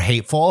like are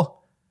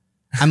hateful.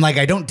 I'm like,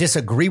 I don't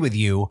disagree with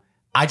you.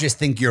 I just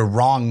think you're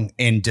wrong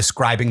in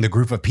describing the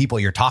group of people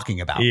you're talking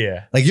about.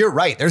 Yeah. Like you're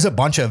right. There's a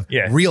bunch of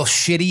real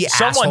shitty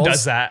assholes. Someone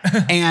does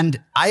that. And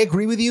I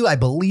agree with you. I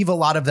believe a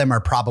lot of them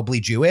are probably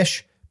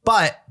Jewish,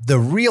 but the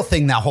real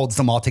thing that holds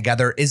them all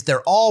together is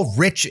they're all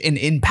rich and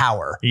in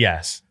power.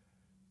 Yes.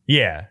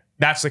 Yeah.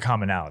 That's the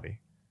commonality.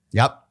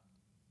 Yep.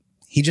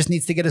 He just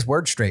needs to get his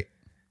word straight.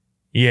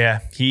 Yeah.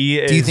 He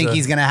is. Do you think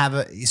he's going to have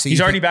a,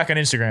 he's already back on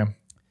Instagram.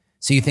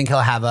 So you think he'll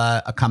have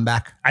a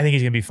comeback? I think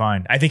he's going to be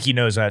fine. I think he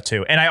knows that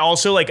too. And I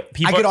also like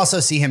people. I could also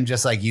see him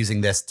just like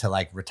using this to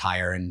like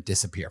retire and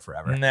disappear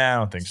forever. No, I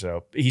don't think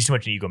so. He's too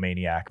much an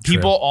egomaniac. True.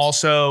 People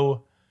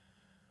also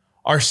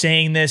are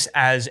saying this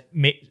as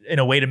in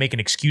a way to make an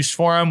excuse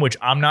for him, which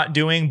I'm not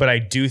doing, but I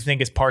do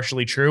think it's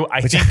partially true. I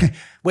think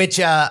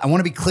I want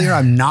to be clear,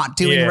 I'm not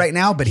doing Yeah. right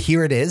now, but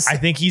here it is. I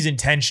think he's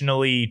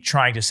intentionally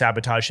trying to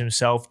sabotage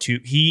himself.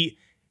 He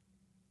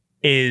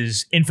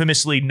is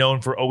infamously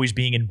known for always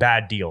being in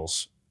bad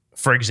deals.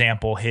 For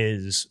example,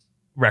 his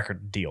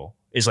record deal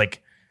is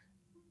like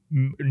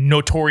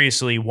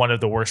notoriously one of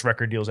the worst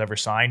record deals ever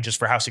signed, just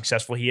for how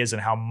successful he is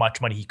and how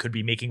much money he could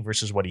be making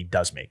versus what he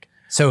does make.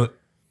 So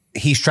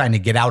he's trying to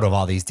get out of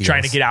all these deals.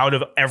 Trying to get out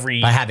of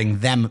every by having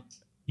them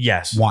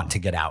yes want to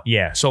get out.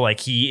 Yeah. So like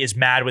he is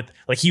mad with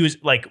like he was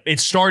like it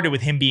started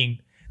with him being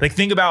like,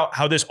 think about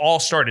how this all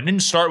started. It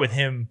didn't start with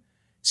him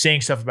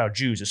saying stuff about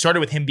Jews. It started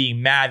with him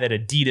being mad that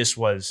Adidas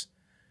was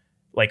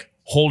like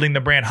holding the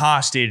brand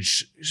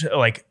hostage,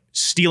 like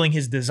stealing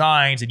his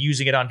designs and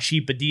using it on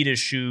cheap Adidas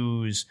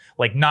shoes,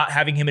 like not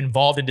having him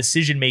involved in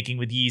decision making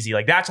with Yeezy.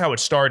 Like that's how it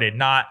started,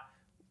 not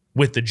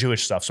with the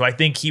Jewish stuff. So I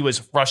think he was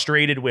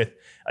frustrated with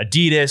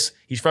Adidas.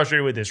 He's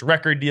frustrated with this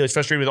record deal. He's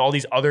frustrated with all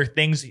these other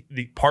things,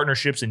 the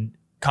partnerships and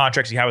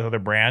contracts he had with other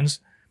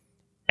brands.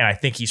 And I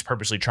think he's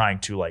purposely trying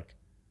to like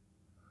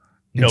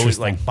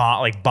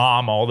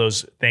bomb all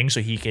those things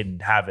so he can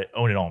have it,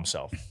 own it all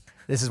himself.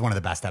 This is one of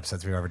the best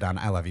episodes we've ever done.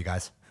 I love you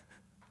guys.